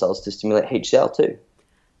parietal cells to stimulate HCl too.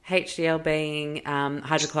 HCl being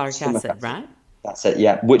hydrochloric acid, right? That's it,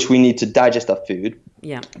 yeah, which we need to digest our food.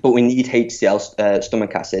 Yeah. But we need HCl,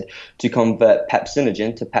 stomach acid, to convert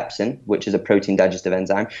pepsinogen to pepsin, which is a protein digestive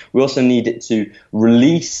enzyme. We also need it to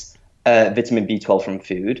release vitamin B12 from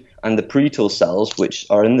food, and the parietal cells, which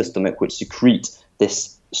are in the stomach, which secrete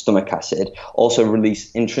this stomach acid, also release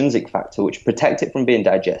intrinsic factor, which protect it from being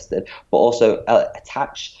digested, but also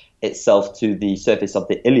attach itself to the surface of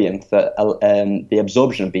the ileum for the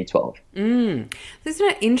absorption of B12. Isn't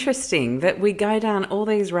it interesting that we go down all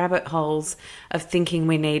these rabbit holes of thinking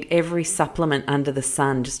we need every supplement under the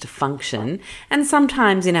sun just to function, and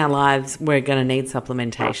sometimes in our lives we're going to need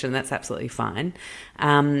supplementation. That's absolutely fine.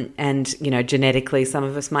 And, you know, genetically some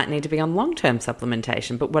of us might need to be on long-term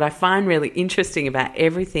supplementation. But what I find really interesting about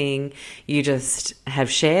everything you just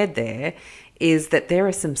have shared there is that there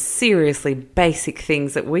are some seriously basic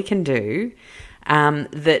things that we can do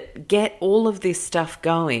that get all of this stuff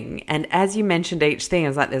going. And as you mentioned each thing, I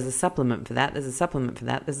was like, there's a supplement for that, there's a supplement for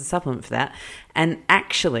that, there's a supplement for that. And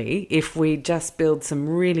actually, if we just build some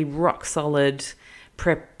really rock solid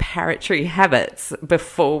preparatory habits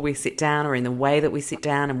before we sit down, or in the way that we sit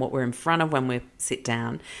down and what we're in front of when we sit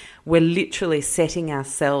down, we're literally setting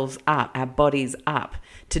ourselves up, our bodies up,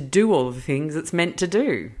 to do all the things it's meant to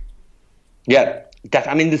do. Yeah,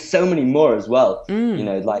 I mean, there's so many more as well. You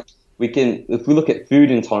know, like if we look at food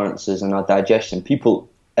intolerances and our digestion, people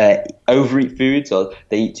overeat foods, or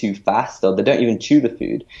they eat too fast, or they don't even chew the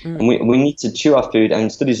food. And we need to chew our food,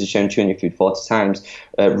 and studies have shown chewing your food 40 times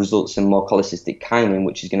results in more cholecystic kinin,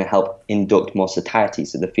 which is going to help induct more satiety,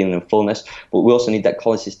 so the feeling of fullness. But we also need that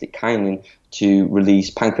cholecystic kinin to release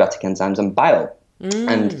pancreatic enzymes and bile.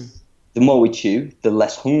 And the more we chew, the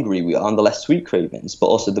less hungry we are and the less sweet cravings. But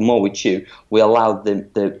also the more we chew, we allow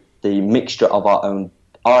the mixture of our own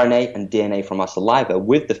RNA and DNA from our saliva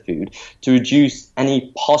with the food to reduce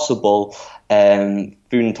any possible food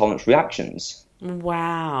intolerance reactions.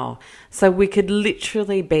 Wow. So we could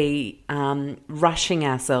literally be rushing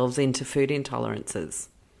ourselves into food intolerances.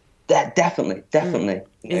 Definitely.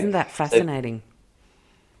 Isn't that fascinating?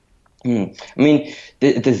 I mean,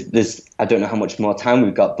 there's I don't know how much more time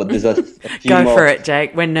we've got, but there's a few Go more. for it,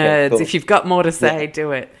 Jake. We're nerds. Yeah, cool. If you've got more to say,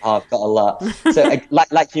 do it. Oh, I've got a lot. So,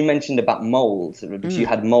 like you mentioned about mold, you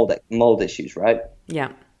had mold issues, right?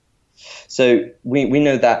 Yeah. So we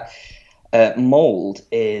know that mold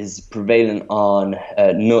is prevalent on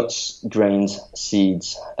nuts, grains,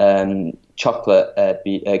 seeds, chocolate,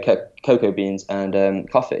 cocoa beans, and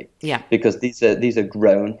coffee. Yeah. Because these are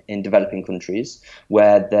grown in developing countries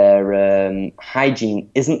where their hygiene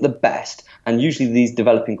isn't the best, and usually these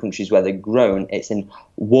developing countries where they're grown, it's in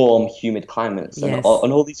warm, humid climates, Yes.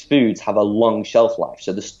 and all these foods have a long shelf life.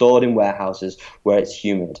 So they're stored in warehouses where it's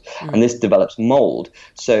humid, and this develops mold.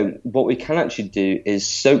 So what we can actually do is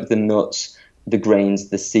soak the nuts, the grains,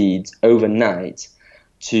 the seeds overnight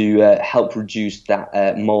to help reduce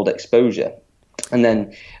that mold exposure. And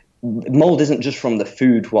then mold isn't just from the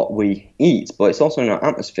food what we eat, but it's also in our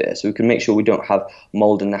atmosphere. So we can make sure we don't have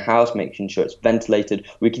mold in the house, making sure it's ventilated.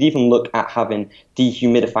 We could even look at having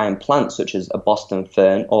dehumidifying plants such as a Boston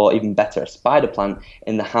fern, or even better, a spider plant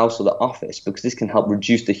in the house or the office, because this can help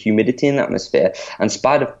reduce the humidity in the atmosphere. And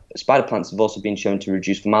spider plants have also been shown to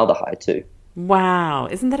reduce formaldehyde too. Wow,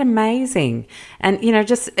 isn't that amazing? And, you know,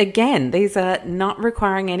 just again, these are not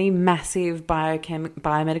requiring any massive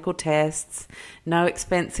biomedical tests, no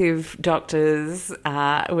expensive doctors.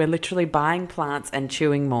 We're literally buying plants and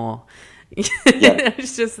chewing more. Yeah.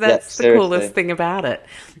 It's just that's the coolest thing about it.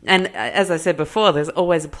 And as I said before, there's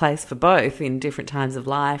always a place for both in different times of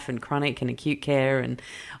life, and chronic and acute care and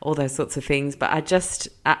all those sorts of things. But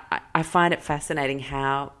I find it fascinating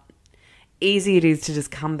how easy it is to just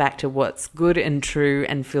come back to what's good and true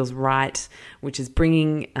and feels right, which is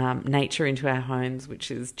bringing nature into our homes, which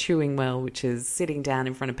is chewing well, which is sitting down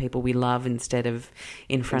in front of people we love instead of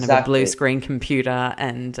in front of a blue screen computer,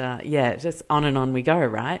 and just on and on we go,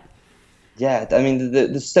 right? Yeah, I mean,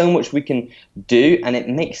 there's so much we can do, and it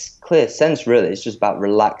makes clear sense, really. It's just about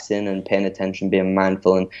relaxing and paying attention, being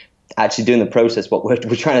mindful, and actually doing the process what we're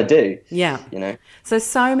trying to do. Yeah. You know?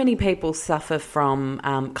 So many people suffer from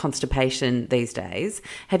constipation these days.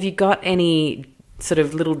 Have you got any sort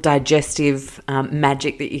of little digestive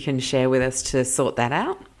magic that you can share with us to sort that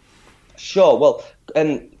out? Sure. Well,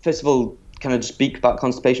 first of all, can I just speak about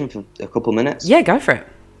constipation for a couple of minutes? Yeah, go for it.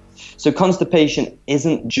 So constipation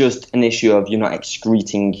isn't just an issue of you're not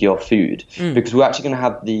excreting your food, because we're actually going to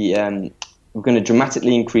have we're going to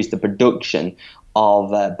dramatically increase the production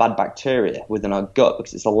of bad bacteria within our gut,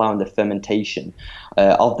 because it's allowing the fermentation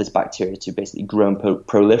of this bacteria to basically grow and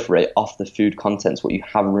proliferate off the food contents, what you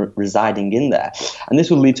have residing in there. And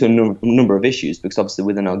this will lead to a number of issues, because obviously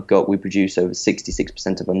within our gut we produce over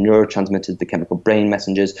 66% of our neurotransmitters, the chemical brain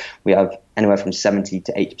messengers. We have anywhere from 70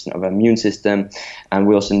 to 80% of our immune system, and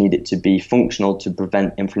we also need it to be functional to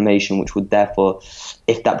prevent inflammation, which would therefore,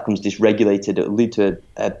 if that becomes dysregulated, it will lead to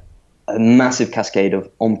a massive cascade of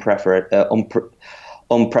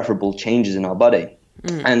unpreferable changes in our body.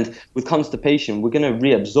 And with constipation, we're going to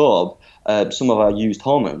reabsorb some of our used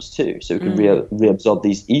hormones too. So we can reabsorb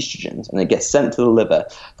these estrogens, and it gets sent to the liver.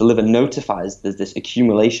 The liver notifies there's this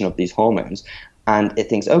accumulation of these hormones, and it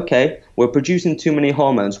thinks, okay, we're producing too many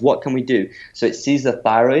hormones. What can we do? So it sees the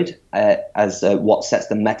thyroid as what sets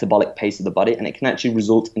the metabolic pace of the body, and it can actually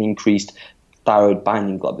result in increased thyroid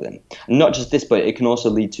binding globulin. And not just this, but it can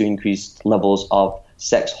also lead to increased levels of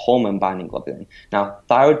sex hormone binding globulin. Now,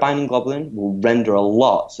 thyroid binding globulin will render a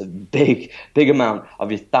lot, so big amount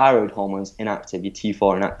of your thyroid hormones inactive, your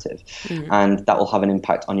T4 inactive, and that will have an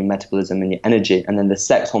impact on your metabolism and your energy. And then the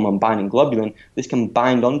sex hormone binding globulin, this can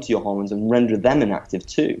bind onto your hormones and render them inactive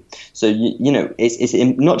too. So, you know, it's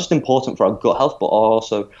not just important for our gut health, but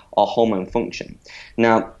also our hormone function.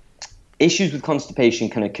 Now, issues with constipation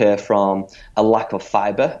can occur from a lack of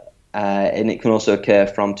fiber, and it can also occur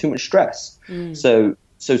from too much stress. So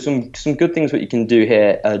some good things what you can do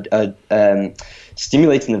here are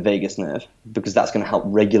stimulating the vagus nerve, because that's going to help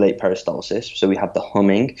regulate peristalsis. So we have the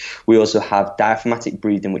humming. We also have diaphragmatic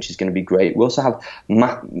breathing, which is going to be great. We also have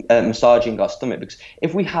massaging our stomach, because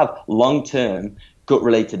if we have long-term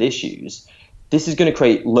gut-related issues, this is going to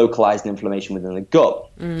create localized inflammation within the gut,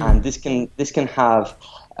 and this can have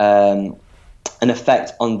an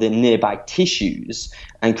effect on the nearby tissues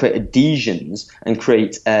and create adhesions and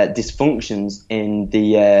create dysfunctions in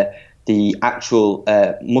the actual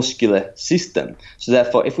muscular system. So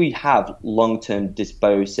therefore, if we have long-term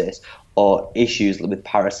dysbiosis or issues with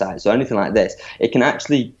parasites or anything like this, it can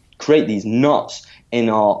actually create these knots in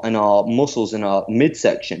our muscles in our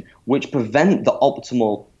midsection, which prevent the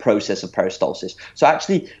optimal process of peristalsis. So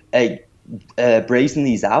actually, brazing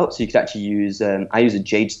these out, so you could actually use I use a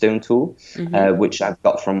jade stone tool, which I've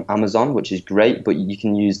got from Amazon, which is great, but you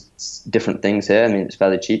can use different things here. I mean, it's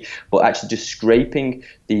fairly cheap, but actually just scraping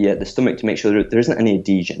the stomach to make sure that there isn't any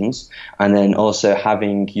adhesions, and then also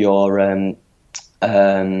having your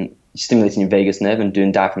stimulating your vagus nerve and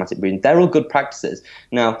doing diaphragmatic breathing. They're all good practices.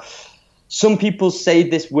 Now, some people say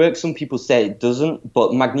this works, some people say it doesn't,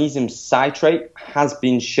 but magnesium citrate has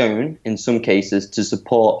been shown in some cases to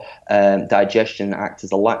support digestion and act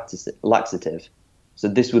as a laxative. So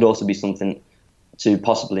this would also be something to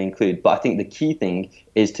possibly include. But I think the key thing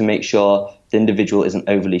is to make sure the individual isn't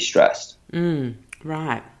overly stressed.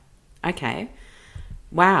 Right. Okay.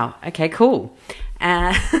 Wow. Okay, cool.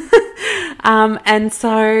 And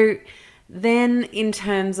so then in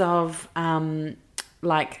terms of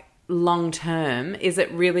like long term, is it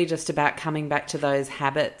really just about coming back to those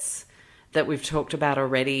habits that we've talked about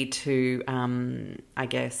already to, I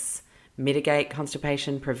guess, mitigate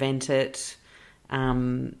constipation, prevent it?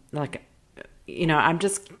 Like, you know, I'm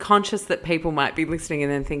just conscious that people might be listening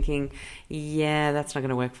and then thinking, yeah, that's not going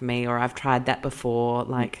to work for me, or I've tried that before.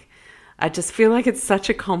 Like, I just feel like it's such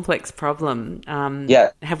a complex problem.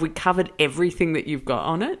 Have we covered everything that you've got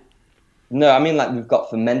on it? No, I mean, like, we've got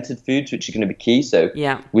fermented foods, which are going to be key. So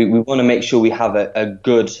we want to make sure we have a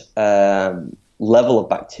good level of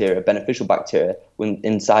bacteria, beneficial bacteria,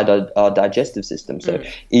 inside our digestive system. So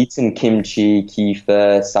eating kimchi,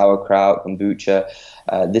 kefir, sauerkraut, kombucha,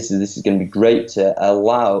 this is going to be great to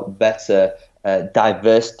allow better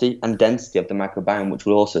diversity and density of the microbiome, which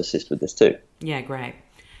will also assist with this too. Yeah, great.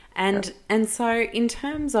 And so in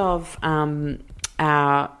terms of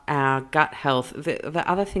our gut health, the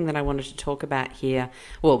other thing that I wanted to talk about here,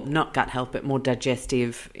 well, not gut health, but more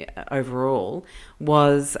digestive overall,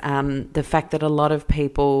 was the fact that a lot of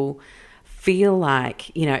people feel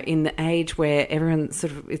like, you know, in the age where everyone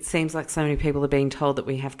sort of, it seems like so many people are being told that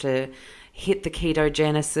we have to hit the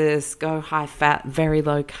ketogenesis, go high fat, very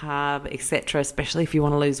low carb, etc., especially if you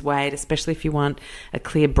want to lose weight, especially if you want a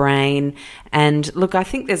clear brain. And look, I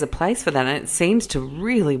think there's a place for that, and it seems to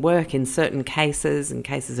really work in certain cases, in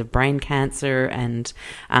cases of brain cancer and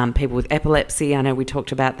people with epilepsy. I know we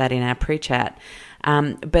talked about that in our pre-chat.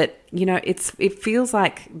 But, it feels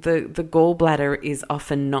like the gallbladder is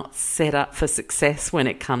often not set up for success when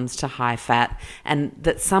it comes to high fat, and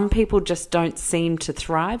that some people just don't seem to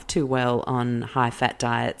thrive too well on high fat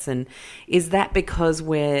diets. And is that because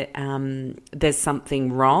there's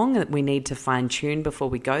something wrong that we need to fine tune before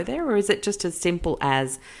we go there? Or is it just as simple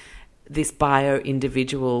as this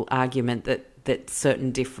bio-individual argument that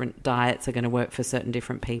certain different diets are going to work for certain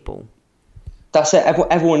different people? That's it.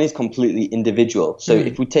 Everyone is completely individual. So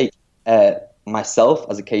if we take myself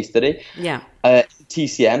as a case study,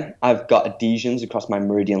 TCM, I've got adhesions across my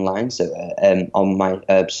meridian line, so on my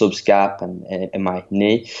subscap and in my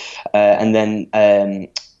knee. And then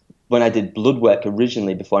when I did blood work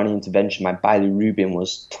originally, before any intervention, my bilirubin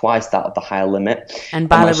was twice that of the higher limit. And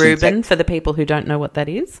bilirubin, for the people who don't know what that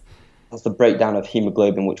is? That's the breakdown of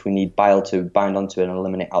hemoglobin, which we need bile to bind onto and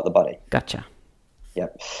eliminate out the body. Gotcha.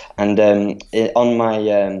 Yep. And on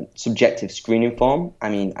my subjective screening form,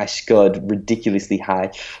 I scored ridiculously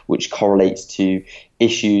high, which correlates to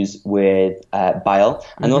issues with bile.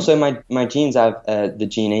 And also my genes have the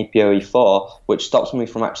gene APOE4, which stops me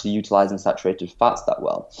from actually utilizing saturated fats that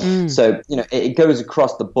well. So, it goes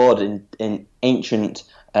across the board in ancient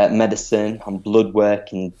medicine, on blood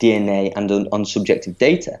work and DNA and on subjective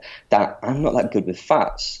data that I'm not that good with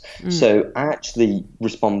fats. So I actually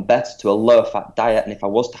respond better to a lower fat diet. And if I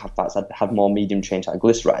was to have fats, I'd have more medium chain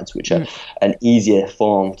triglycerides, which are an easier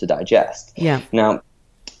form to digest. Yeah. Now,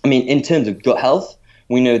 in terms of gut health,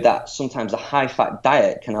 we know that sometimes a high-fat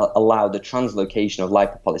diet can allow the translocation of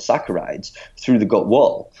lipopolysaccharides through the gut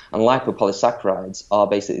wall. And lipopolysaccharides are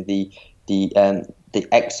basically the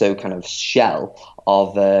exo kind of shell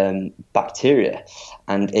of bacteria,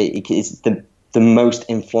 and it is the most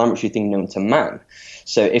inflammatory thing known to man.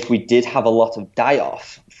 So if we did have a lot of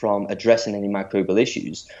die-off from addressing any microbial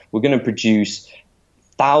issues, we're going to produce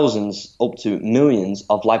thousands up to millions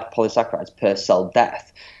of lipopolysaccharides per cell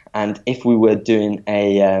death. And if we were doing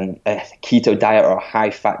a keto diet or a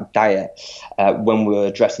high-fat diet, when we were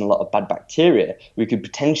addressing a lot of bad bacteria, we could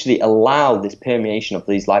potentially allow this permeation of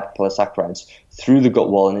these lipopolysaccharides through the gut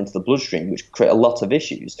wall and into the bloodstream, which create a lot of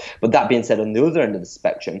issues. But that being said, on the other end of the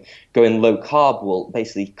spectrum, going low-carb will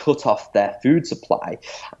basically cut off their food supply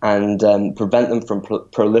and prevent them from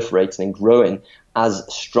proliferating and growing as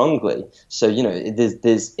strongly. So,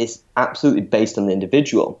 it's absolutely based on the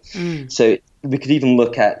individual. So we could even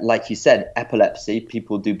look at, like you said, epilepsy.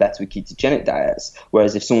 People do better with ketogenic diets.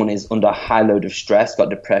 Whereas if someone is under a high load of stress,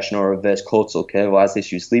 got depression or a reverse cortisol curve, or has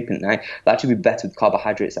issues sleeping at night, they'll actually be better with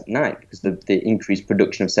carbohydrates at night because the increased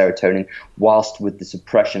production of serotonin whilst with the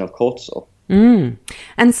suppression of cortisol.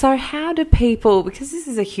 And so how do people, because this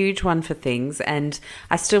is a huge one for things, and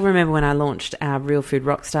I still remember when I launched our Real Food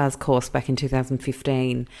Rockstars course back in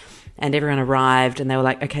 2015, and everyone arrived and they were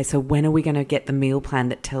like, okay, so when are we going to get the meal plan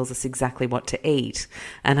that tells us exactly what to eat?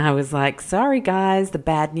 And I was like, sorry guys, the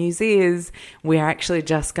bad news is we are actually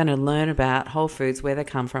just going to learn about whole foods, where they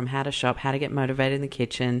come from, how to shop, how to get motivated in the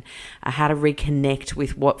kitchen, how to reconnect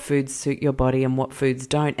with what foods suit your body and what foods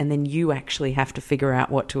don't. And then you actually have to figure out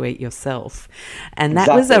what to eat yourself. And that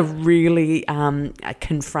was a really a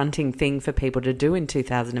confronting thing for people to do in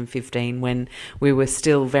 2015 when we were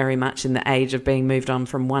still very much in the age of being moved on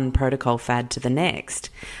from one protocol fad to the next.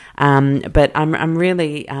 But I'm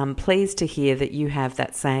really pleased to hear that you have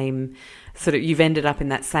that same sort of, you've ended up in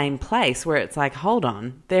that same place where it's like, hold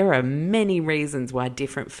on, there are many reasons why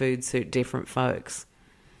different foods suit different folks.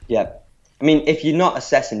 Yeah. I mean, if you're not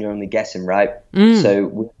assessing, you're only guessing, right?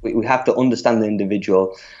 So we have to understand the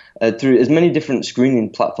individual through as many different screening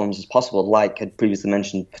platforms as possible, like I previously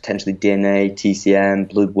mentioned, potentially DNA, TCM,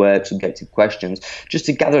 blood work, subjective questions, just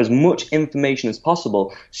to gather as much information as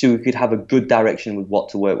possible so we could have a good direction with what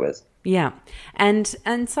to work with. Yeah. And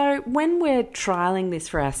so when we're trialing this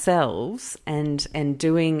for ourselves and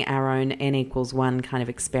doing our own N=1 kind of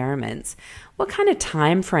experiments, what kind of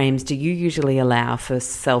time frames do you usually allow for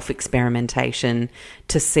self-experimentation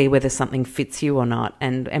to see whether something fits you or not?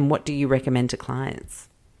 And what do you recommend to clients?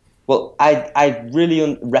 Well, I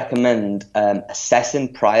really recommend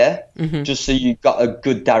assessing prior, just so you've got a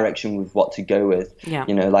good direction with what to go with. Yeah.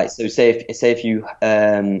 So say if you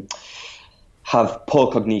have poor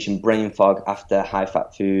cognition, brain fog after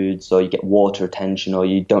high-fat foods, or you get water retention, or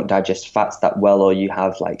you don't digest fats that well, or you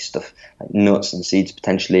have like stuff like nuts and seeds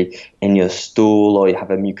potentially in your stool, or you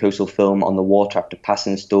have a mucosal film on the water after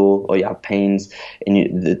passing stool, or you have pains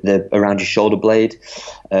in around your shoulder blade.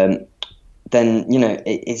 then,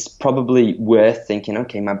 it's probably worth thinking,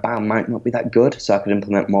 okay, my bowel might not be that good, so I could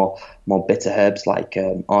implement more bitter herbs like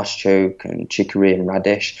artichoke and chicory and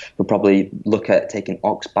radish. Could probably look at taking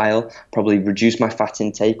ox bile, probably reduce my fat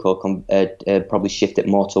intake, or probably shift it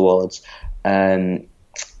more towards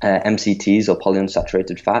MCTs or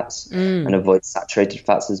polyunsaturated fats, and avoid saturated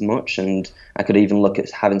fats as much. And I could even look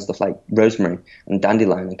at having stuff like rosemary and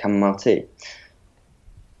dandelion and chamomile tea.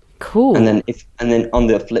 Cool. And then on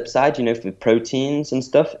the flip side, for proteins and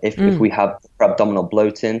stuff, if we have abdominal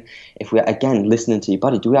bloating, if we're again listening to your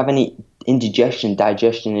body, do we have any indigestion,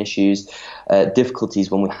 digestion issues,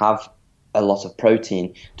 difficulties when we have a lot of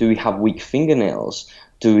protein? Do we have weak fingernails?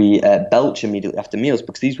 Do we belch immediately after meals?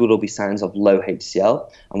 Because these would all be signs of low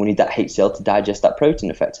HCl, and we need that HCl to digest that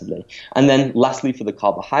protein effectively. And then lastly, for the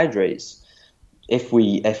carbohydrates, if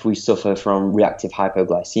we suffer from reactive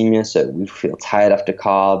hypoglycemia, so we feel tired after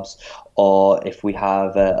carbs, or if we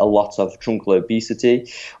have a lot of truncal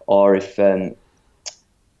obesity, or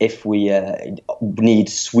if we need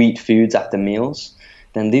sweet foods after meals,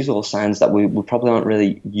 then these are all signs that we probably aren't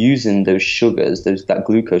really using those sugars, that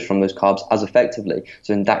glucose from those carbs as effectively.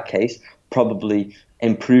 So in that case, probably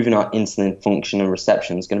improving our insulin function and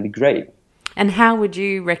reception is going to be great. And how would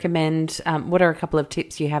you recommend, what are a couple of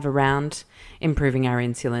tips you have around improving our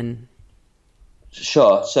insulin?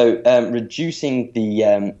 Sure. So reducing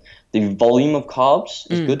the volume of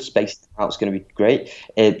carbs is good. Spacing out is going to be great.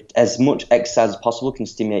 As much exercise as possible can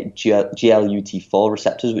stimulate GLUT4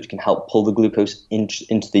 receptors, which can help pull the glucose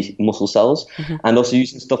into the muscle cells. And also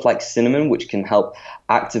using stuff like cinnamon, which can help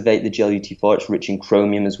activate the GLUT4. It's rich in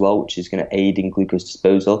chromium as well, which is going to aid in glucose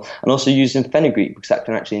disposal. And also using fenugreek, because that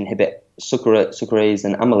can actually inhibit sucrase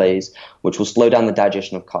and amylase, which will slow down the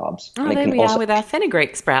digestion of carbs. Oh, and there we are with our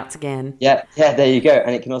fenugreek sprouts again. Yeah, there you go.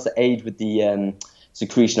 And it can also aid with the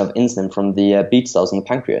secretion of insulin from the beta cells in the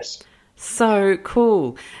pancreas. So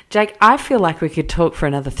cool. Jake, I feel like we could talk for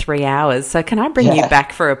another 3 hours. So can I bring you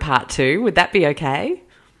back for a part 2? Would that be okay?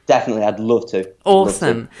 Definitely, I'd love to.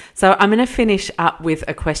 Awesome. So I'm going to finish up with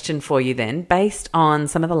a question for you then, based on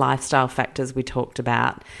some of the lifestyle factors we talked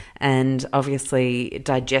about, and obviously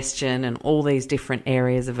digestion and all these different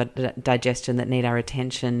areas of digestion that need our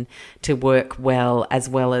attention to work well as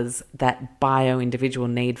that bio-individual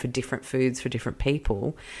need for different foods for different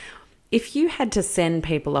people. If you had to send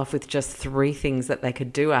people off with just 3 things that they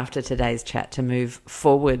could do after today's chat to move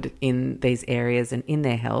forward in these areas and in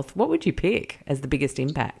their health, what would you pick as the biggest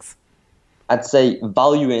impacts? I'd say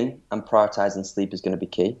valuing and prioritizing sleep is going to be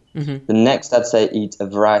key. The next, I'd say eat a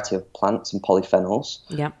variety of plants and polyphenols.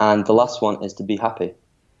 Yep. And the last one is to be happy.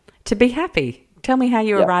 To be happy. Tell me how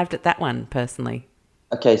you arrived at that one personally.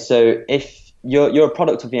 Okay, so if you're a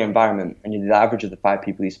product of your environment, and you're the average of the 5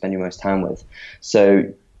 people you spend your most time with. So,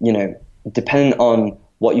 depending on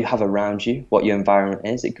what you have around you, what your environment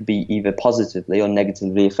is, it could be either positively or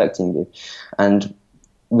negatively affecting you. And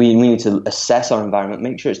we need to assess our environment,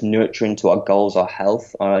 make sure it's nurturing to our goals, our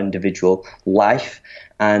health, our individual life,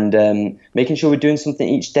 and making sure we're doing something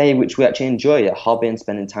each day which we actually enjoy, a hobby, and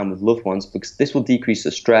spending time with loved ones, because this will decrease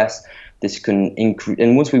the stress. This can increase,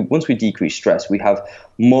 and once we decrease stress, we have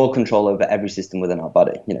more control over every system within our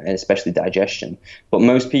body, and especially digestion. But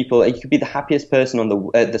most people, you could be the happiest person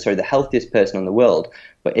the healthiest person in the world,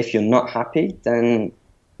 but if you're not happy, then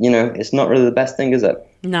it's not really the best thing, is it?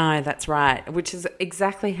 No, that's right, which is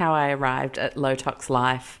exactly how I arrived at Low Tox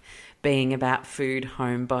Life being about food,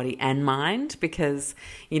 home, body and mind, because,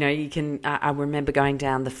 I remember going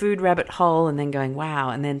down the food rabbit hole and then going, wow,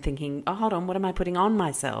 and then thinking, oh, hold on, what am I putting on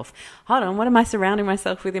myself? Hold on, what am I surrounding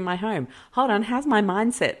myself with in my home? Hold on, how's my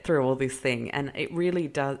mindset through all this thing? And it really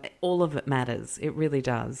does, all of it matters. It really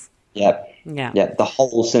does. Yeah, the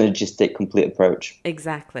whole synergistic, complete approach.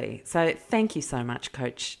 Exactly. So thank you so much,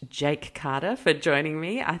 Coach Jake Carter, for joining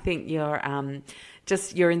me. I think your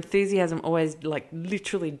enthusiasm always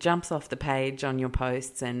literally jumps off the page on your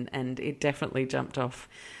posts, and it definitely jumped off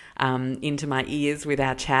into my ears with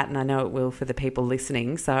our chat, and I know it will for the people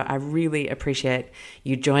listening. So I really appreciate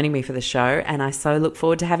you joining me for the show, and I so look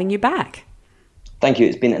forward to having you back. Thank you.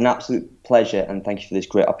 It's been an absolute pleasure, and thank you for this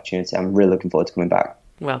great opportunity. I'm really looking forward to coming back.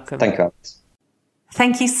 Welcome. Thank you, Alex.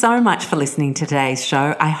 Thank you so much for listening to today's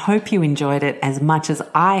show. I hope you enjoyed it as much as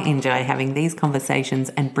I enjoy having these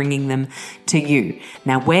conversations and bringing them to you.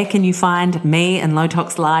 Now, where can you find me and Low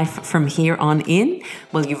Tox Life from here on in?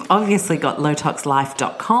 Well, you've obviously got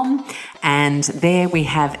lowtoxlife.com, And there we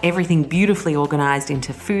have everything beautifully organized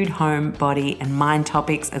into food, home, body, and mind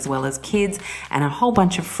topics, as well as kids, and a whole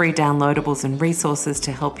bunch of free downloadables and resources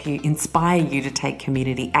to help you, inspire you to take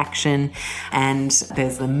community action. And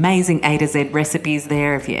there's amazing A to Z recipes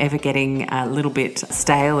there if you're ever getting a little bit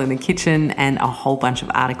stale in the kitchen, and a whole bunch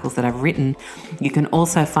of articles that I've written. You can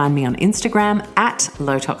also find me on Instagram at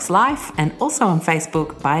LowToxLife, and also on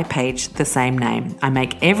Facebook by a page the same name. I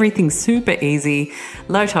make everything super easy,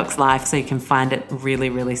 Low Tox Life, so you can find it really,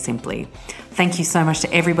 really simply. Thank you so much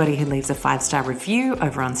to everybody who leaves a 5-star review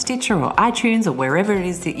over on Stitcher or iTunes or wherever it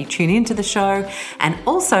is that you tune into the show. And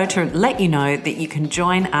also to let you know that you can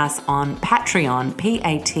join us on Patreon,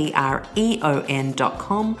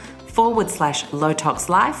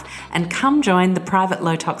 patreon.com/Low-Tox-Life, and come join the private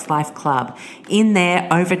Low Tox Life Club. In there,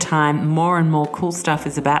 over time, more and more cool stuff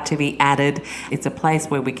is about to be added. It's a place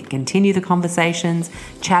where we can continue the conversations,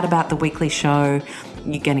 chat about the weekly show.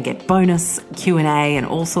 You're going to get bonus Q&A and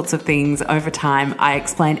all sorts of things over time. I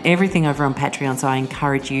explain everything over on Patreon, so I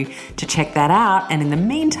encourage you to check that out. And in the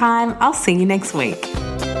meantime, I'll see you next week.